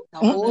 The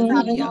whole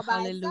topic all by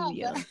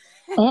Hallelujah.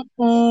 itself,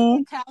 but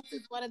it counts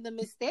as one of the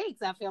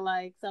mistakes. I feel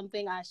like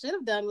something I should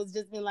have done was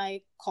just been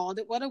like, called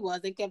it what it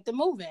was and kept it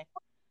moving.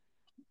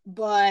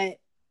 But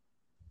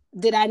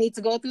did I need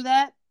to go through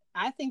that?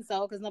 I think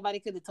so, because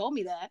nobody could have told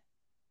me that.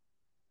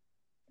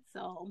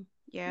 So,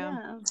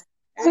 yeah.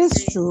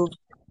 That's true.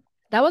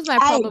 That was my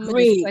problem with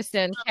this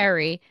question,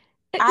 Carrie.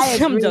 I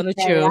agree. I'm done with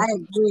you. I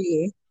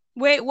agree.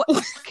 Wait, what?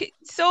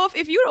 So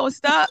if you don't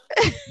stop,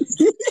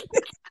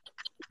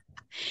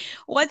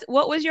 what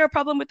was your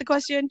problem with the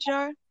question,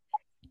 Char?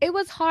 It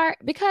was hard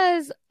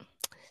because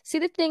See,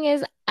 the thing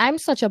is, I'm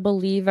such a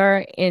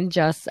believer in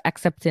just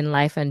accepting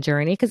life and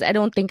journey because I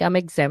don't think I'm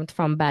exempt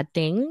from bad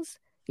things,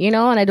 and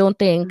I don't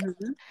think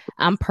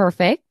I'm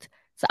perfect.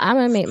 So I'm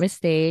gonna make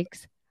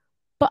mistakes.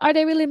 But are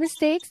they really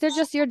mistakes? They're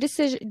just your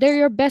decision. They're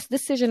your best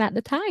decision at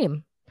the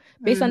time,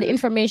 based on the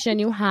information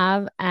you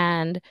have,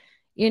 and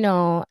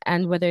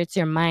and whether it's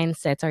your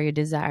mindset or your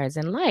desires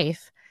in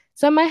life.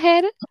 So in my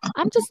head,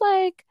 I'm just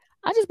like,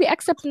 I'll just be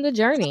accepting the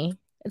journey.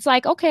 It's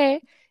like,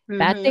 okay,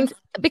 bad things,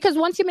 because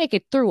once you make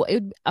it through,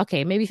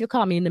 okay, maybe if you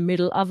call me in the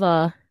middle of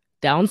a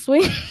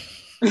downswing.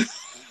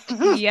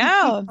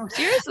 Yeah,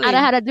 seriously. I'd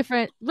have had a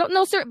different,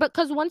 no, sir,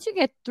 because once you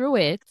get through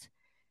it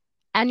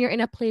and you're in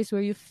a place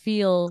where you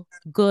feel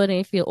good and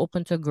you feel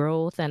open to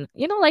growth and,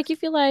 like you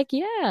feel like,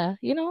 then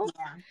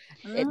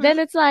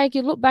it's like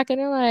you look back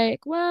and you're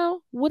like,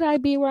 well, would I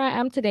be where I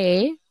am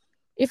today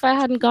if I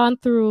hadn't gone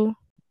through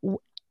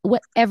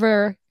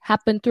whatever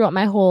happened throughout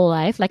my whole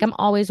life? Like, I'm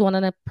always one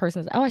of the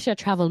persons, I should have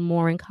traveled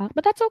more in college,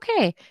 but that's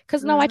okay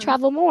because now I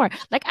travel more.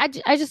 Like,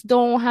 I just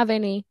don't have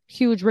any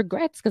huge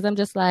regrets because I'm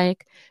just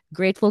like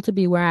grateful to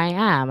be where I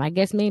am. I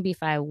guess maybe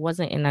if I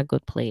wasn't in a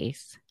good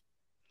place.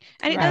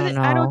 And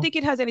I don't think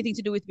it has anything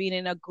to do with being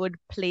in a good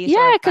place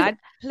or a bad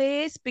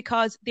place,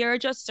 because there are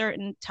just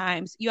certain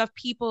times you have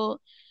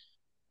people,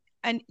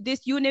 and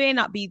you may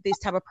not be this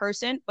type of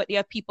person, but you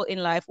have people in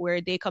life where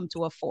they come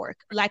to a fork.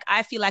 Like,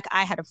 I feel like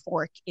I had a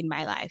fork in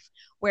my life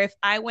where if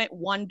I went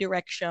one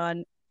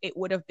direction, it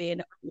would have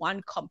been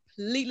one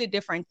completely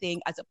different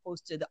thing as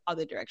opposed to the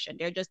other direction.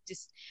 They're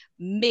just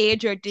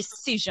major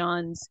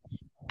decisions.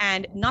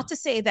 And not to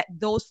say that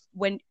those,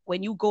 when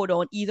you go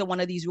down either one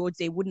of these roads,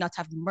 they would not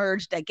have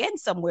merged again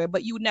somewhere,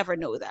 but you never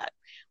know that.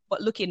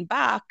 But looking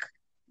back,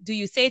 do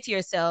you say to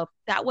yourself,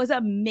 that was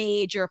a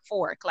major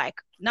fork? Like,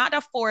 not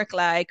a fork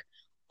like,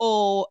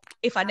 oh,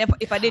 if I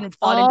didn't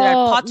fall into that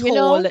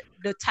pothole,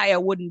 the tire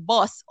wouldn't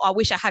bust. Or I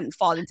wish I hadn't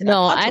fallen into that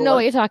pothole. No, I know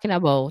what you're talking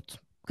about.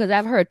 Because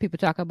I've heard people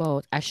talk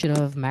about, I should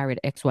have married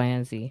X, Y,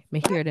 and Z.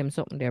 Me hear them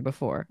something there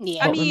before.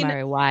 Yeah. I mean,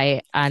 marry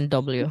Y and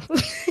W.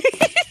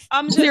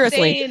 I'm just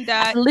seriously saying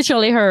that I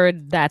literally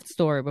heard that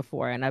story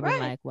before, and I've been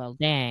like, well,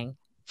 dang.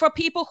 For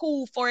people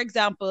who, for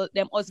example,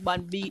 them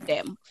husband beat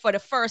them for the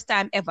first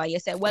time ever, you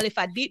say, well, if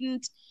I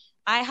didn't,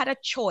 I had a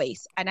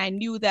choice, and I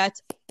knew that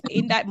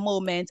in that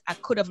moment I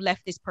could have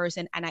left this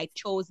person, and I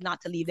chose not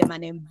to leave them,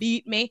 and then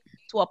beat me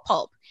to a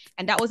pulp.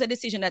 And that was a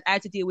decision that I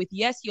had to deal with.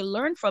 Yes, you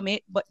learn from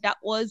it, but that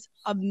was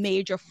a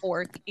major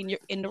fork in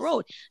the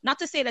road. Not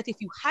to say that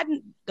if you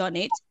hadn't done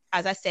it,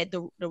 as I said,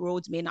 the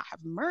roads may not have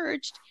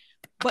merged,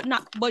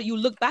 but you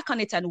look back on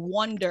it and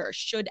wonder,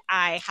 should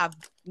I have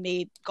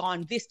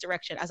gone this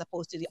direction as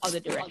opposed to the other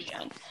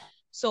direction?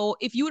 So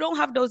if you don't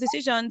have those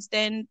decisions,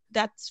 then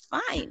that's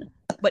fine.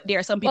 But there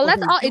are some people. Well,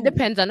 that's all. It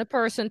depends on the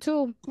person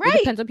too. Right. It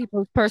depends on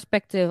people's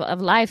perspective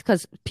of life,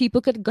 because people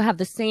could have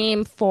the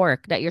same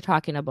fork that you're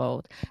talking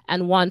about,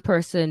 and one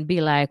person be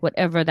like,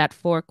 whatever that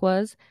fork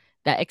was,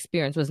 that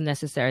experience was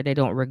necessary. They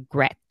don't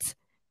regret.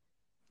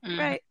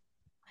 Right.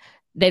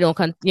 They don't,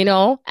 and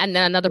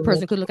then another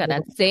person could look at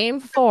that same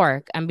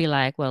fork and be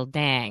like, well,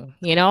 dang,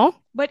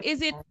 But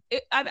is it,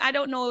 I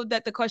don't know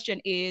that the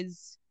question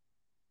is,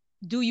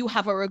 do you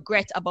have a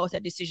regret about a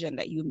decision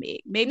that you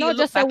made? Maybe no,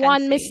 just a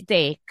one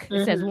mistake.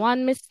 It says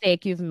one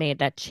mistake you've made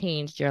that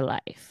changed your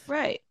life.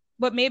 Right.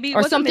 But maybe it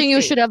or was something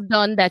you should have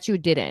done that you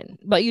didn't,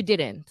 but you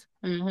didn't.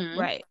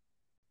 Right.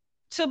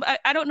 So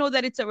I don't know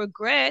that it's a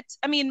regret.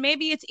 I mean,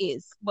 maybe it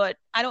is, but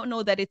I don't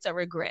know that it's a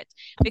regret,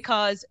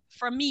 because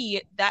for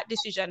me, that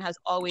decision has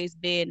always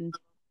been,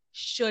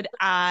 should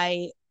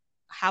I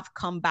have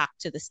come back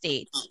to the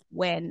States?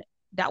 When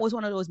that was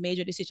one of those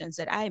major decisions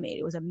that I made.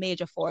 It was a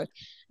major fork.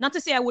 Not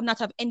to say I would not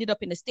have ended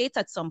up in the States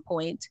at some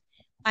point,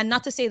 and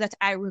not to say that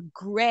I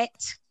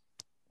regret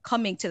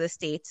coming to the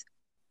States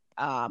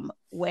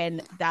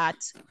when that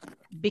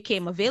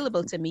became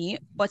available to me,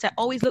 but I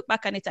always look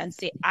back on it and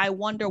say, I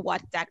wonder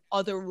what that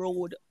other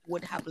road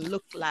would have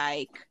looked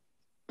like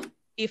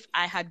if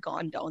I had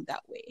gone down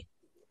that way.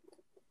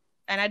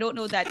 And I don't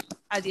know that,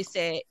 as you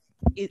say,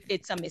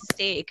 it's a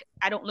mistake.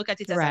 I don't look at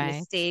it as a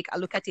mistake. I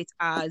look at it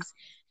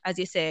as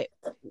you say,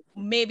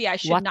 maybe I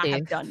should not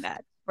have done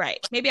that. Right.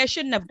 Maybe I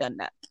shouldn't have done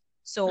that.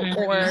 So,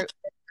 or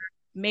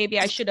maybe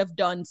I should have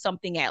done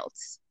something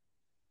else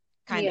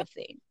kind of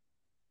thing.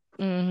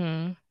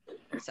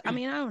 So, I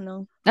mean, I don't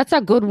know. That's a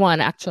good one,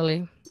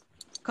 actually.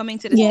 Coming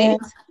to the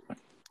States.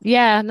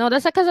 Yeah, no,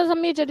 that's because it's a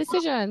major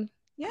decision.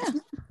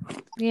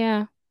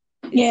 Yeah.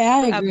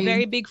 Yeah, I agree. A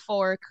very big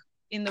fork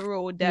in the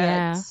road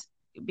that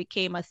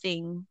became a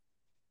thing.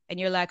 And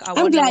you're like, I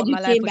wonder what my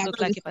life would look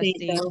like if I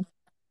stayed.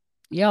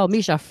 Yo,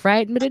 Misha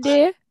frightened me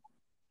today.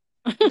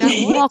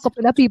 Walk up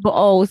in the people's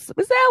house.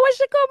 We say, where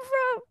she come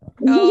from?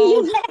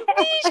 Oh,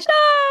 Misha!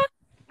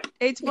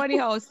 It's funny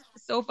how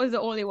Sofa's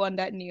the only one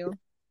that knew.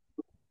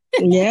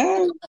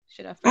 Yeah.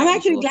 I'm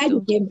actually glad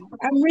you came back.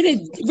 I'm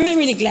really, really,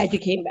 really glad you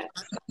came back.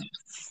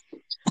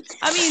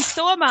 I mean,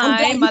 so am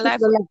I. My life,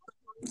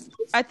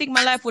 I think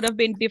my life would have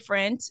been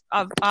different.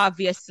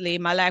 Obviously,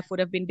 my life would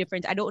have been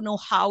different. I don't know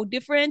how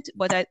different,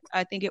 but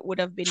I think it would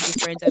have been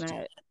different.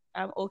 And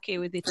I'm okay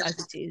with it as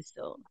it is.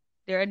 So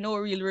there are no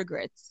real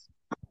regrets.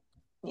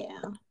 Yeah.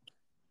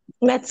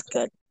 That's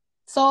good.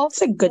 So,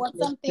 It's a good what's place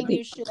to something be.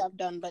 you should have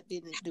done but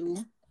didn't do?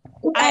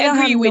 I don't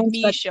have agree with no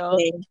such Misha.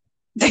 thing.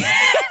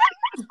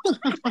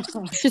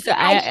 She said,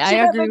 I I should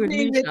have agree with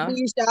agreed with Misha.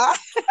 Misha.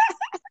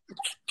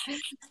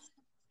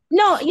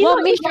 No, you Well,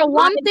 know, Misha,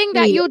 one thing that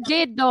honestly, you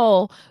did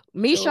though,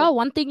 Misha, So,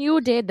 one thing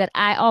you did that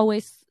I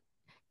always,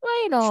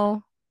 well, you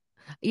know,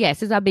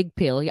 yes, it's a big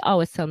pill. You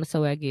always tell me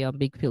so I give you a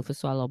big pill for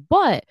swallow.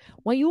 But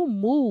when you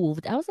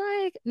moved, I was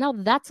like, now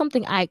that's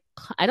something I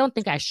don't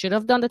think I should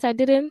have done that I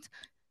didn't.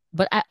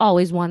 But I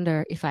always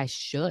wonder if I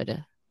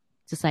should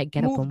just like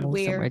get up and Moved move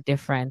somewhere where?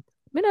 different.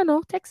 I don't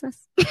know,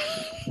 Texas.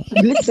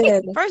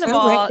 listen, First of I'm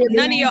right all, there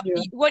none of behind your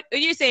you. what are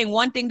you saying?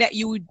 One thing that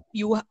you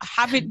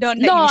haven't done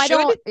that No, you I should?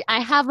 don't.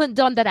 I haven't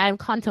done that. I'm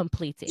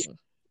contemplating.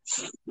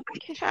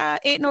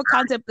 Ain't no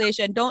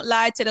contemplation. Don't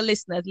lie to the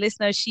listeners.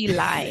 Listeners, she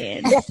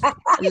lying.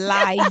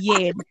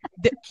 Lying.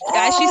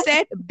 As she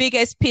said,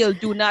 biggest pill,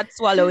 do not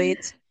swallow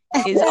it,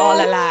 is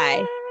all a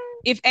lie.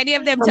 If any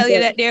of them I'm tell you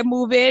good. that they're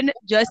moving,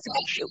 just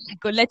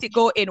go let it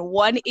go in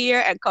one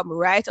ear and come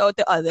right out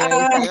the other. It's a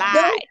lie.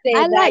 Don't say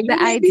I that. like You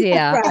the may be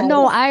idea. surprised.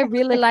 No, I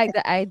really like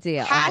the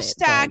idea of it. Though,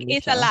 Hashtag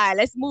it's a Misha. lie.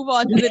 Let's move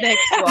on to the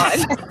next one.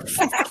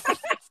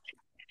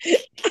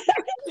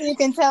 you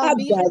can tell I'm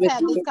Misha's done with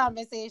had this you.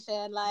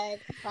 conversation like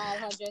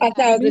 500 1,000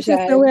 times. Misha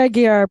times. said we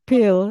give her a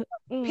pill.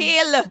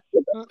 Pill.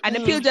 And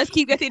the pill just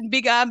keep getting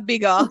bigger and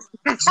bigger.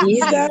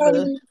 Jesus.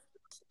 Evil.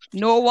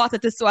 No water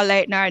to swallow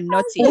it nor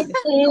nothing. Don't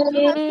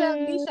have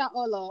to Misha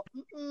Olo.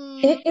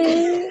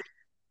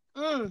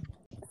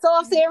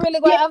 So, say really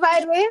going to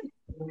avoid with?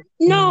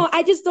 No,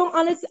 I just don't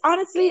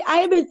honestly, I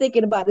have been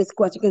thinking about this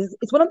question because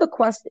it's one of the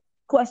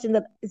question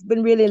that has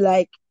been really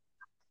like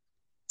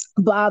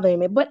bothering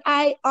me. But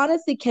I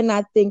honestly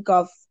cannot think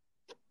of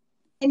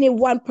any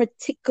one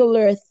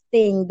particular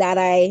thing that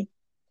I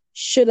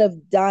should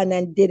have done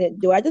and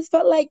didn't do. I just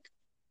felt like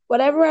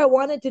whatever I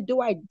wanted to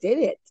do, I did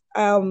it.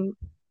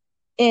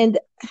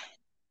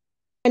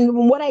 And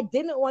what I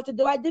didn't want to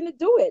do, I didn't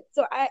do it.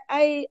 So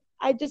I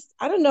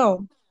don't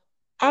know.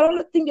 I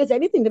don't think there's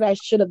anything that I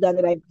should have done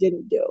that I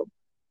didn't do.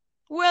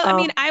 Well, I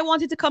mean, I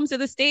wanted to come to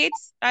the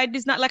States.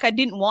 It's not like I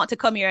didn't want to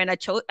come here and I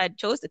chose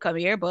to come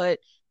here, but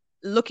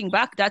looking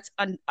back, that's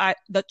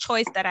the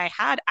choice that I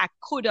had. I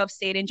could have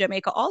stayed in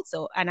Jamaica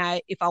also.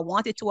 And if I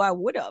wanted to, I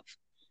would have.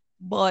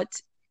 But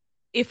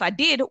if I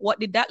did, what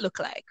did that look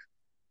like?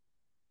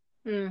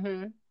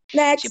 Mm-hmm.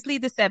 Next. She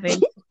plead the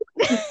 7.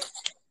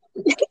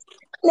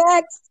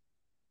 Next.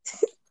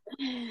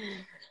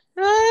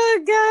 Oh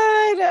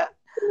God.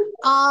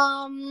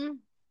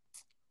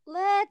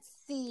 Let's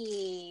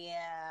see.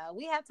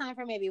 We have time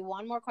for maybe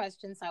one more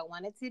question, so I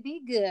want it to be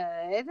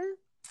good.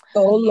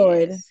 Oh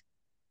Lord. Yes.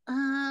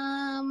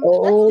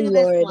 Let's do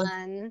this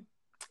one.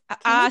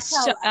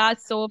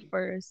 So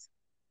first.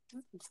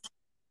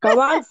 Come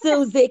on,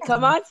 Susie.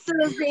 Come on,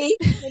 Susie.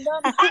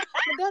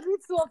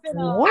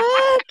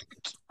 What?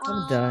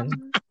 I'm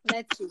done.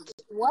 Let's see.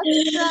 What's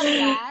the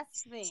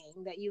last thing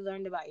that you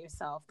learned about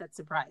yourself that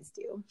surprised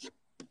you?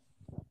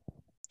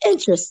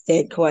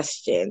 Interesting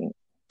question.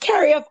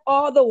 Carry of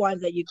all the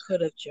ones that you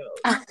could have chose,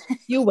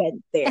 you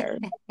went there.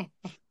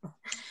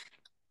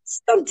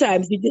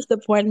 Sometimes you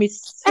disappoint me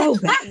so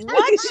bad.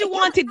 What?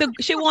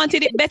 She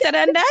wanted it better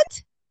than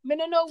that? I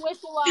don't know which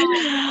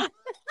one.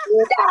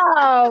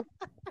 No.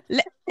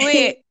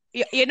 Wait,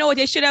 you know what?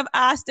 You should have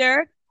asked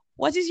her,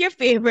 what is your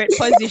favorite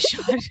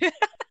position?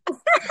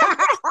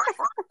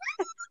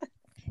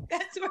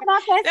 That's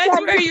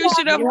where you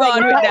should have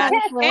gone with that.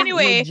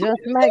 Anyway, you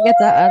just might get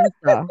an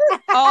answer.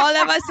 All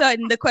of a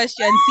sudden, the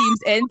question seems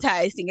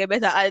enticing. You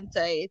better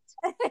answer it.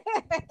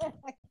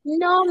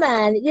 No,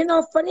 man.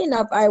 Funny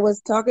enough, I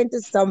was talking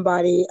to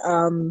somebody.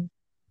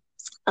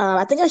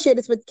 I think I shared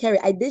this with Carrie.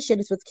 I did share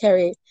this with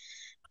Carrie.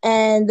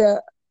 And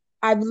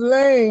I've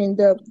learned,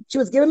 she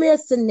was giving me a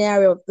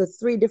scenario of the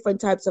 3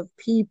 different types of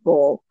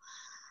people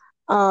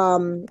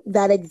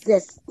that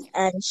exist,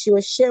 and she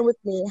was sharing with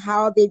me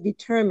how they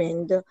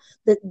determined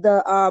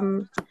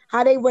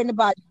how they went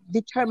about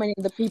determining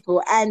the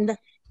people. And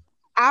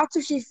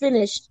after she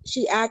finished,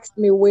 she asked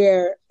me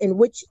in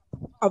which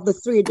of the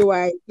 3 do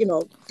I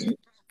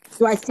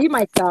see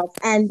myself.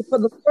 And for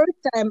the first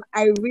time,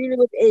 I really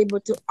was able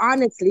to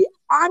honestly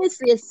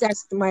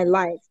assess my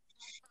life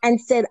and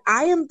said,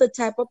 I am the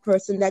type of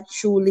person that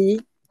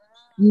truly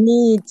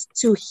needs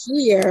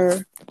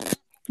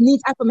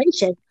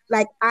affirmation.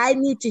 Like, I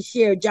need to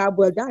hear job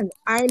well done.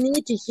 I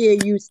need to hear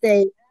you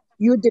say,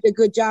 you did a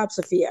good job,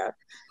 Sophia.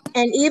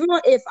 And even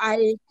if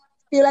I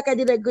feel like I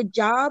did a good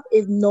job,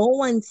 if no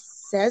one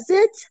says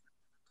it,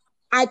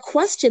 I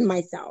question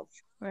myself.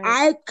 Right.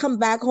 I come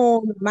back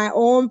home, my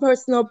own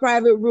personal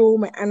private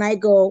room, and I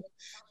go,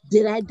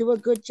 did I do a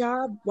good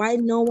job? Why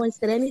no one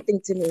said anything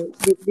to me?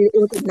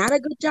 Was it not a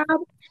good job?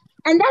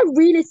 And that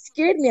really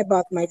scared me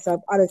about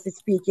myself, honestly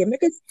speaking,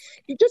 because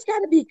you just got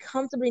to be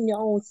comfortable in your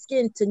own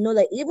skin to know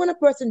that even when a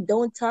person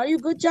don't tell you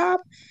good job,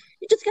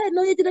 you just got to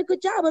know you did a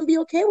good job and be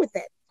okay with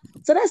it.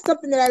 So that's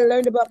something that I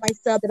learned about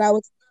myself, that I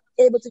was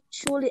able to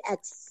truly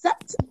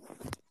accept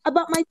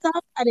about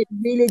myself, and it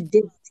really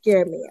did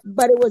scare me.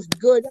 But it was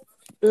good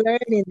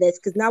learning this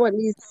because now at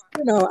least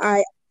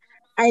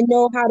I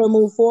know how to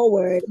move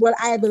forward. Well,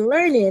 I have been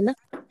learning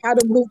how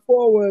to move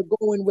forward,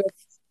 going with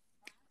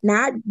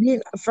not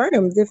being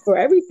affirmative for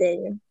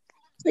everything.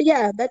 So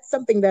yeah, that's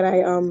something that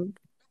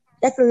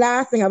that's the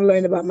last thing I've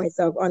learned about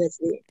myself,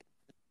 honestly.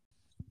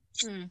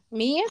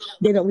 Me?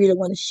 Didn't really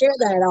want to share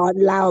that out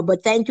loud,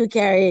 but thank you,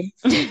 Carrie.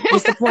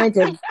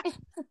 Disappointed.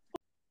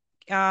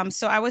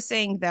 So I was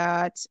saying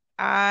that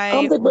I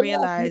Comfortable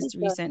realized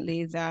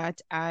recently that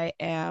I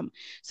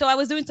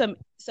was doing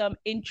some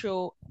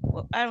intro.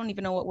 Well, I don't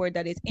even know what word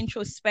that is.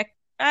 Introspect.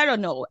 I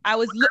don't know. I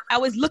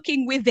was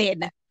looking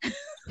within.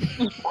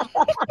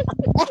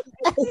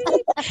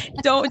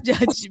 Don't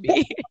judge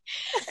me.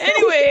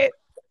 Anyway,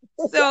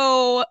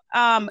 so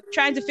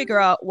trying to figure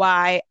out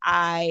why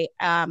I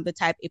am the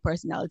type A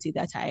personality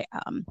that I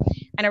am.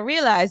 And I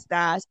realized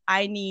that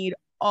I need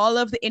all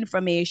of the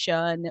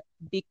information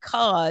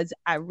because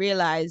I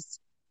realized,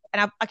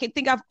 and I can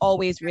think I've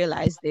always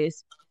realized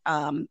this,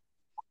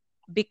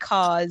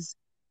 because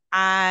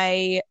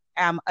I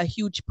am a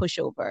huge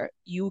pushover.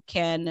 You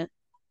can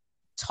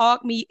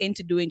talk me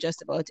into doing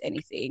just about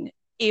anything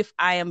if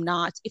I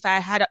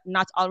had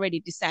not already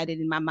decided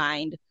in my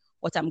mind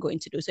what I'm going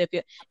to do. So if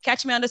you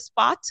catch me on the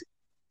spot,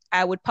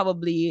 I would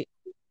probably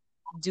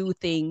do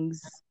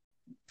things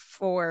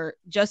for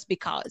just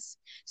because.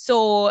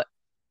 So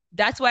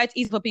that's why it's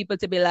easy for people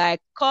to be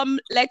like, come,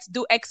 let's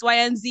do X, Y,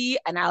 and Z,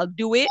 and I'll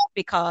do it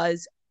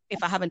because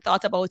if I haven't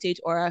thought about it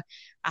or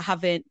I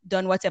haven't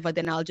done whatever,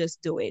 then I'll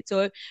just do it.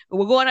 So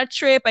we'll go on a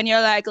trip and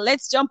you're like,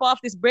 let's jump off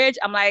this bridge.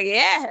 I'm like,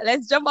 yeah,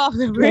 let's jump off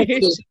the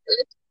bridge.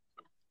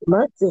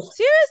 Mercy.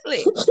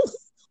 Seriously.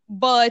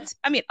 But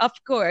I mean, of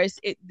course,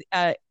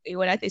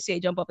 when I say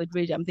jump off the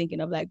bridge, I'm thinking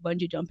of like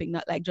bungee jumping,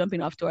 not like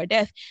jumping off to our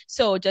death.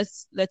 So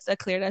just let's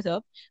clear that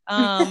up.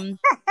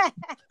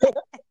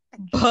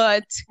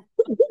 But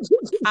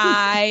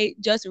I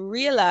just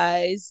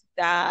realized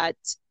that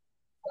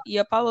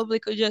you probably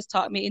could just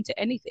talk me into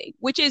anything,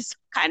 which is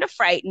kind of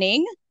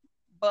frightening.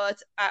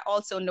 But I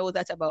also know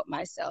that about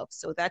myself.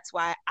 So that's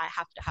why I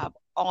have to have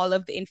all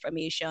of the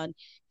information,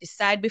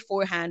 decide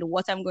beforehand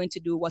what I'm going to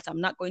do, what I'm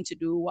not going to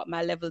do, what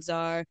my levels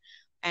are,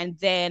 and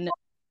then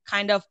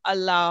kind of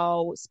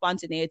allow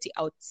spontaneity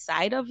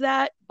outside of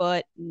that,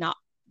 but not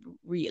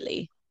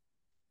really.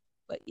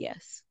 But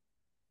yes.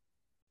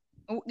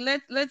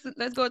 Let's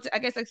go to, I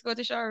guess let's go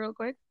to Shara real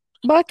quick.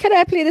 But can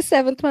I play the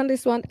seventh one?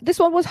 This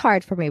one was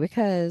hard for me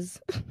because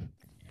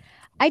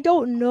I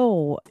don't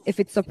know if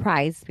it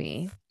surprised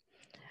me,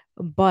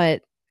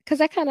 but because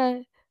I kind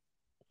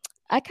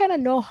of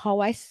know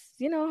how how I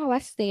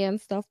stay and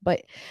stuff.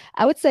 But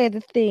I would say the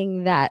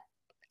thing that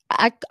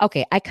I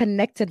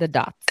connected the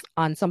dots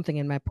on something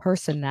in my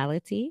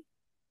personality,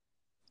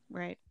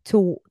 right?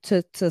 To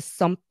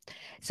some,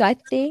 so I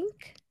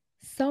think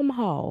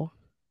somehow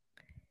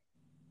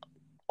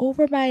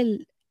over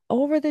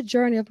the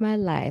journey of my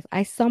life,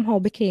 I somehow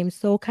became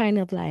so kind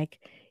of like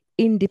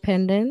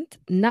independent.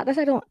 Not that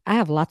I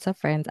have lots of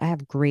friends. I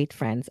have great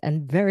friends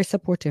and very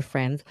supportive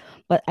friends.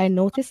 But I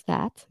noticed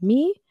that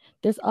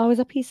there's always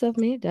a piece of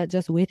me that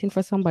just waiting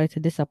for somebody to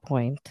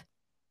disappoint.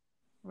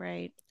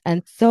 Right.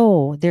 And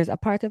so there's a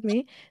part of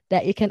me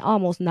that you can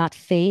almost not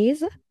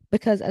phase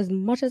because as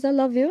much as I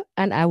love you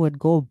and I would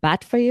go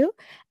bat for you,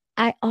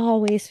 I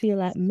always feel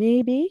like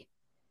maybe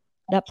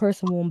that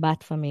person won't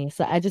bat for me.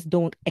 So I just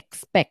don't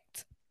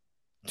expect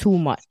too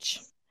much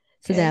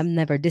so that I'm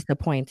never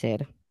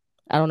disappointed.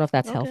 I don't know if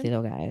that's healthy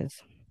though,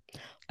 guys.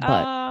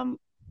 But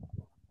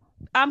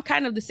I'm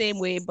kind of the same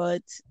way,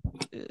 but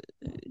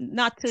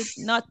not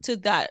to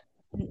that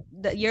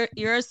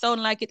your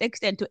sound like it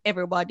extend to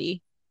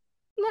everybody.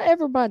 Not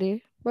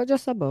everybody, but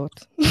just about.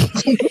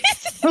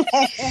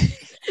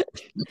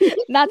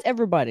 Not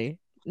everybody.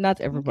 Not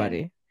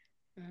everybody.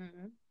 Okay.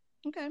 Mm-hmm.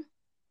 Okay.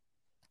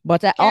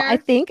 But I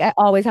think I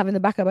always have in the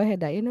back of my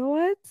head that, you know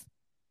what?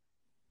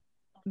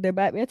 There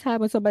might be a time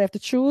when somebody have to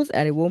choose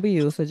and it won't be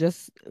you. So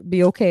just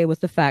be okay with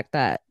the fact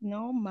that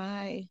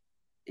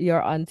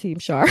you're on Team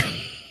Shar.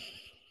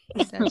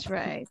 That's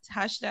right.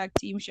 #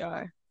 Team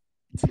Shar.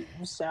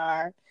 Team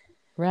Shar.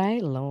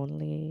 Right?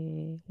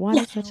 Lonely. One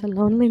is such a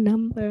lonely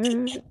number.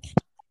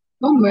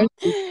 Oh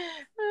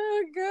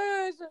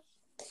gosh.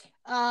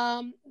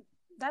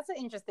 That's an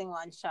interesting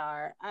one,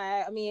 Shar.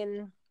 I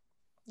mean,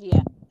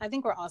 yeah, I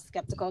think we're all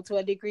skeptical to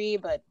a degree,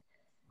 but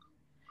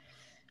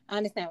I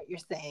understand what you're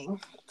saying.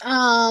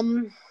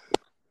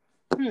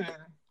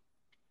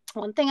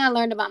 One thing I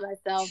learned about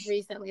myself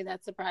recently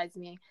that surprised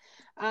me,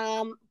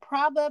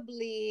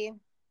 probably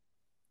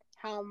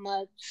how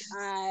much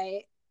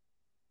I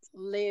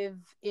live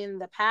in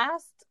the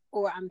past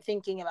or I'm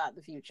thinking about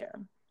the future.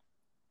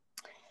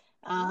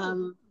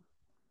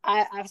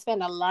 I've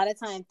spent a lot of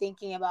time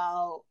thinking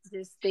about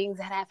just things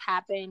that have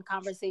happened,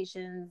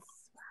 conversations,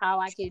 how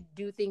I could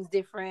do things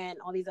different,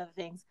 all these other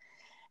things.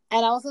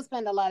 And I also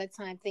spend a lot of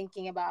time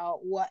thinking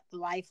about what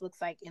life looks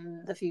like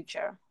in the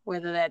future,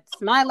 whether that's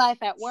my life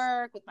at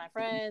work, with my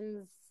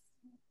friends,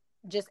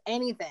 just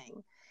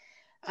anything.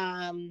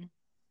 And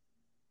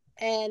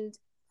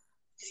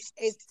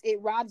it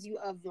robs you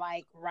of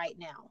like right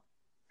now,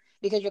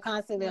 because you're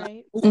constantly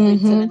like moving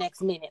to the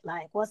next minute.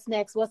 Like, what's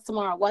next? What's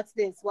tomorrow? What's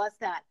this? What's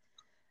that?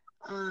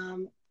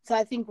 So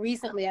I think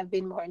recently I've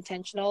been more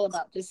intentional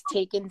about just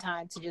taking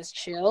time to just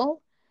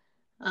chill,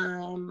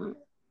 and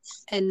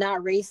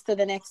not race to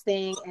the next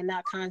thing, and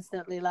not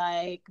constantly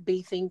like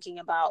be thinking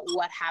about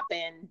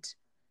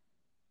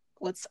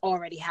what's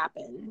already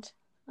happened.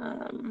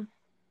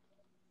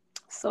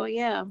 So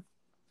yeah,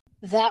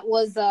 that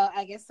was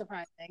I guess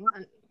surprising.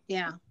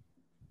 Yeah,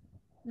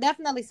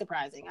 definitely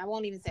surprising. I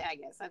won't even say I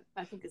guess.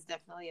 I think it's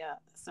definitely a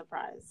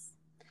surprise.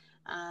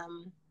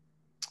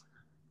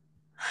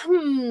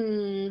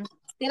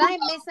 Did I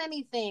miss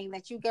anything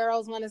that you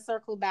girls want to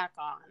circle back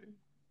on?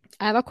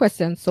 I have a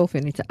question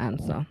Sophie needs to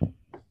answer.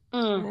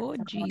 Oh,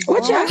 geez.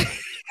 What you?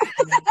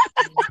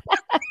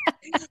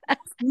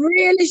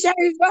 Really,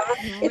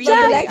 Sharifa? Really?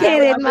 Just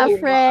kidding, my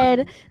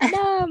friend.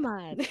 No,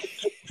 man.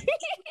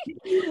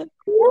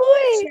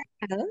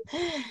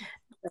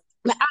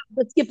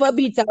 But skip a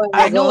beat.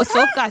 I know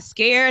Soph got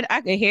scared.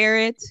 I could hear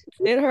it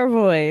in her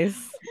voice.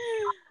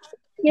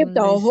 Skip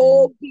the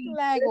whole beat.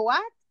 Like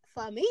what?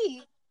 For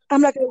me?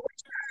 I'm like,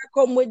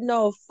 come with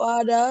no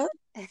father.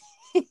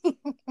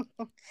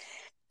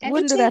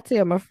 Wouldn't do that to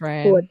you, my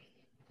friend. Good.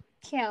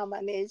 Can't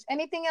manage.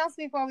 Anything else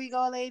before we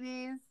go,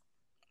 ladies?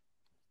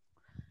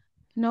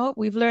 No,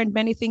 we've learned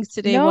many things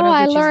today. No, One of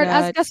I which learned. is I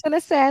was that, just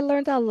gonna say I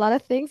learned a lot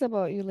of things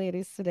about you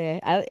ladies today.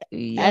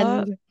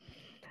 yeah, And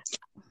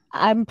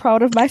I'm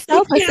proud of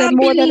myself. I said can't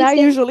more than believe I it.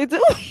 usually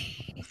do.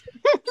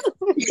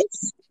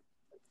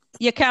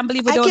 you can't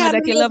believe we don't know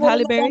that you love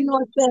Halle Berry.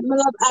 I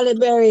love Halle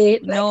Berry.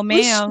 No,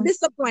 ma'am.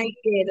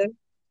 Disappointed.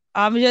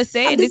 I'm just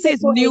saying, I'm this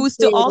is news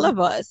to all of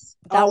us.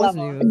 That All was of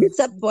them. news.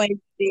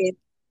 Disappointed.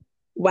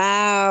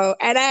 Wow.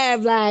 And I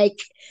have like,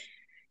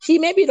 she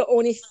may be the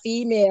only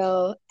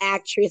female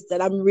actress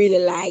that I'm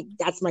really like,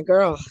 that's my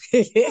girl.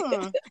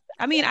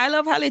 I mean, I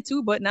love Halle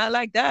too, but not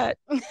like that.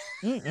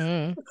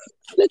 Mm-mm.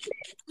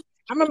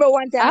 I remember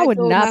one time I would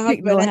told not my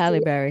pick no husband, Halle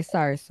Berry.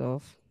 Sorry,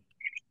 Soph.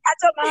 I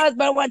told my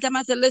husband one time,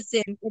 I said,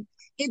 listen,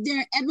 if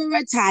there ever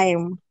a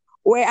time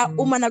where a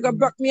woman gonna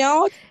broke me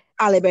out,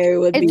 Halle Berry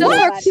would It's be just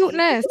it. her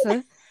cuteness.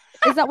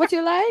 Is that what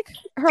you like?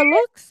 Her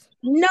looks?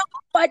 No,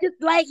 I just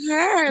like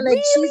her.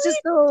 Like she's just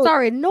so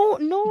Sorry,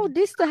 no,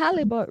 this to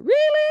Halle, but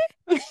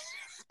really?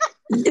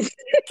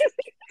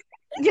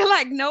 You're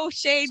like, no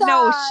shade,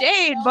 No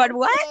but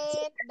what?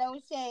 Shade, no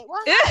shade.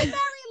 Well, Halle Berry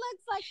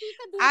looks like she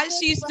could do As this,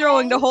 she's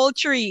throwing the right? whole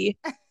tree.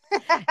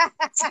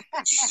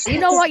 You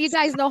know what? You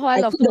guys know how I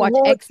love to the watch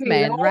whole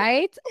X-Men, tree,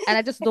 right? And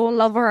I just don't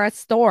love her as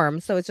Storm.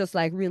 So it's just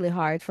like really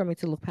hard for me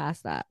to look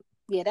past that.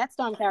 Yeah, that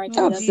Storm character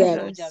Oh, does Upset.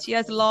 no She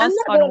has justice. lost I'm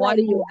not on gonna lie one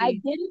to you.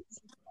 movie.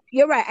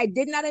 You're right. I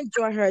did not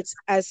enjoy her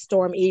as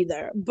Storm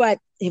either, but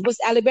it was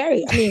Halle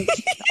Berry. I mean,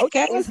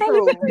 okay. It's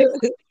true.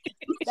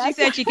 She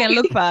said she can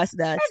look past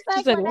that.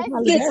 She said, when "What I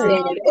Halle see Berry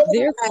her- is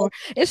there for?"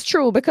 It's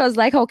true because,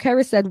 like how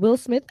Kerry said, Will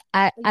Smith.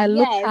 I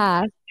look Yes.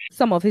 past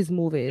some of his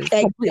movies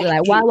Exactly. completely.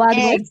 Like Wild Wild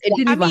West, it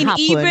didn't I even mean,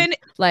 happen.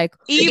 Like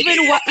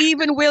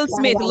even Will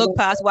Smith Wild looked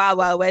past Wild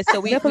Wild West, so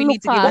we never need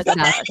look to give us past a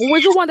that. pass.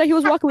 Was the one that he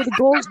was walking with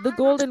the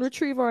golden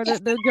retriever,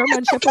 the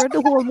German Shepherd,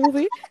 the whole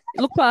movie?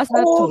 Look past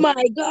that Oh too. my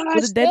With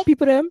gosh. the dead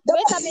people, them.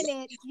 Wait a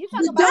minute. You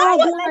talk The about dog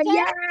Heath one, Ledger?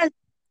 yes.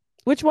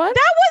 Which one?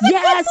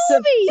 Yes.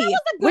 Movie. That was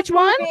a good Which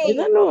one? I movie.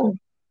 don't know.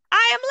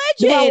 I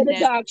The am one with Legend. the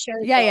dog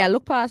shirt. Yeah,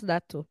 look past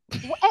that too.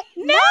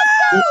 No.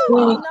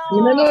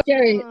 No,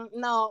 Jerry.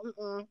 No.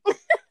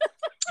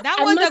 That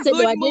I was must a say, though,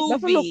 good I did-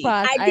 Never look movie.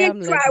 past. I did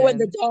Am cry when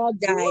the Legend. dog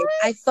died.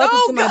 I felt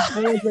Oh, it to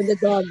my bones when the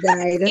dog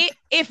died.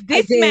 If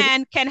this did.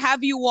 man can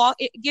have you walk,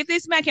 if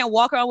this man can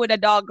walk around with a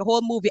dog the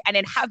whole movie and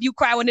then have you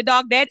cry when the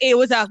dog dead, it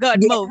was a good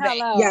Yeah. movie.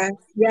 Hello. Yeah.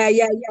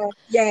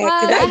 Well,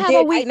 'cause I have a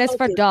did- weakness felt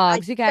for it.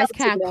 dogs. I You guys felt it,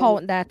 can't man.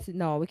 count that.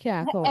 No, we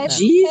can't count that.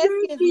 Jesus.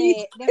 Excuse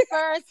me. The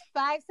first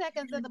 5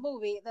 seconds of the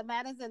movie, the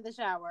man is in the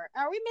shower.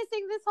 Are we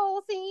missing this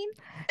whole scene?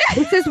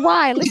 This is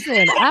why.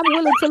 Listen, I'm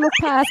willing to look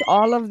past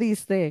all of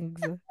these things.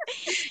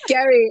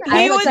 Gary,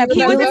 I He have was a type of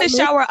in Will the Smith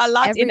shower a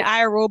lot in every-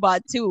 iRobot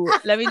too.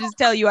 Let me just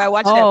tell you, I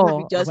watched that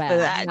movie just for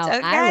that. Now, Okay.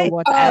 I know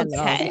what I love,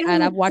 Okay.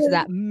 and I've watched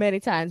that many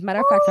times. Matter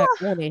of fact,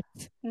 I own it.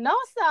 No,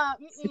 sir.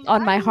 It's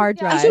on my hard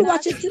I drive. should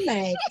watch it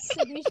tonight.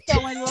 To be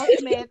showing Will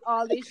Smith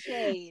all this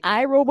shade.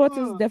 iRobot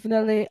is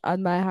definitely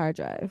on my hard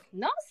drive.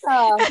 No,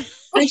 sir.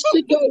 I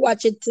should go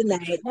watch it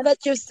tonight. Now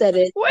that you said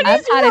it, What I've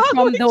is had it wrong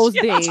from with those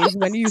you? days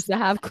when you used to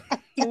have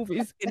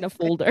movies in the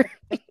folder.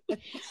 I'm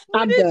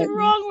What is done.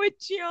 wrong with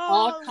y'all?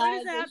 All What is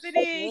kinds of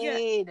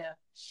happening?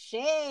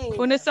 shade.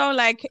 When it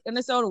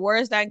sound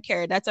worse than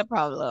care, that's a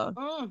problem.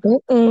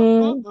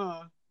 Mm-mm.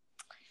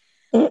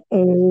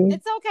 Mm-mm.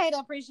 It's okay to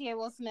appreciate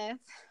Will Smith.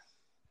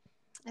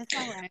 It's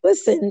all right.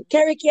 Listen,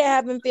 Carrie can't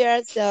have him for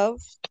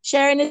herself.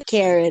 Sharon is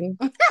Karen.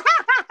 There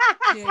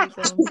you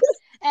go.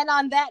 And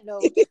on that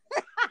note,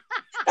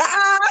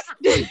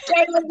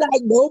 Karen was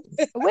like, nope.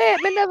 Wait,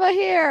 me never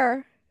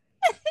hear.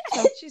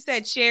 She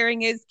said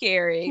sharing is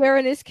caring.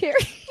 Karen is Karen.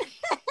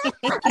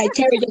 I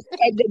Terry just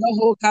ended the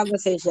whole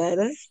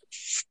conversation.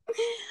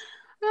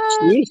 Oh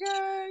Yeesh.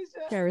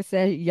 gosh. Carrie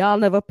said, y'all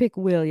never pick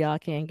Will. Y'all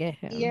can't get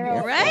him. You're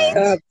Yes,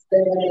 right.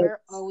 sir.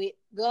 We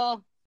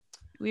go.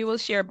 We will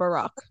share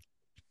Barack.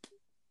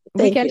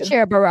 We Thank can you.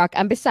 share Barack.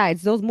 And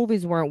besides, those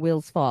movies weren't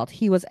Will's fault.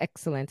 He was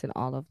excellent in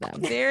all of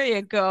them. There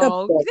you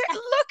go. Good.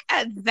 Look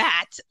at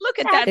that. Look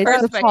at that That's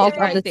It's the perspective fault of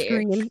right the there.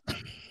 screen.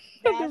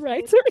 That's The the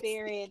writers.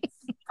 spirit.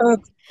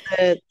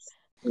 Good.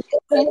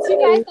 Since you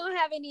guys don't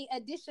have any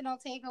additional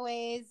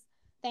takeaways,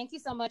 thank you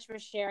so much for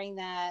sharing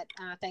that.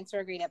 Thanks for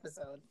a great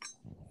episode.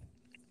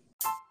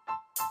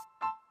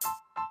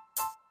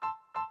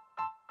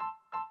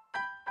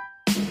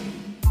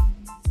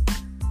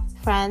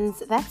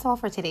 Friends, that's all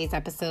for today's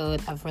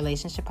episode of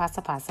Relationship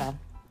Pasa Pasa.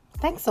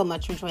 Thanks so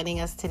much for joining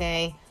us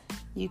today.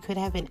 You could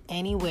have been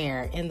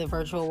anywhere in the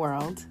virtual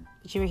world,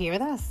 but you were here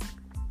with us.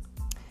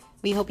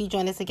 We hope you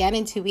join us again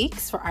in 2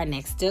 weeks for our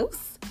next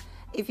dose.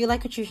 If you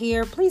like what you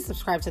hear, please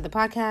subscribe to the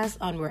podcast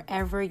on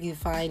wherever you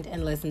find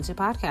and listen to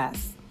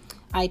podcasts.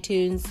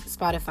 iTunes,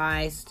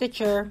 Spotify,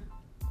 Stitcher,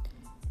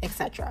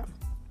 etc.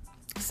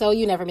 So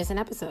you never miss an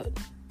episode.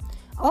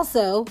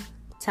 Also,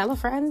 tell a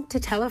friend to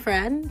tell a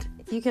friend.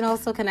 You can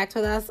also connect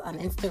with us on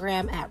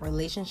Instagram at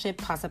Relationship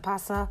Pasa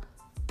Pasa,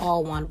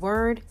 all one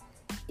word,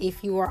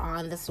 if you are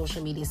on the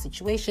social media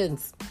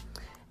situations.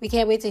 We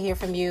can't wait to hear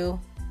from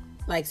you.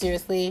 Like,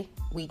 seriously,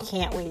 we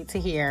can't wait to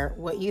hear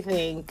what you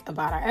think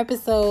about our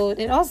episode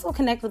and also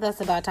connect with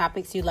us about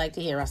topics you'd like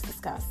to hear us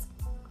discuss.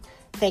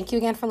 Thank you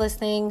again for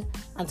listening.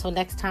 Until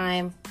next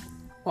time,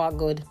 walk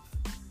good.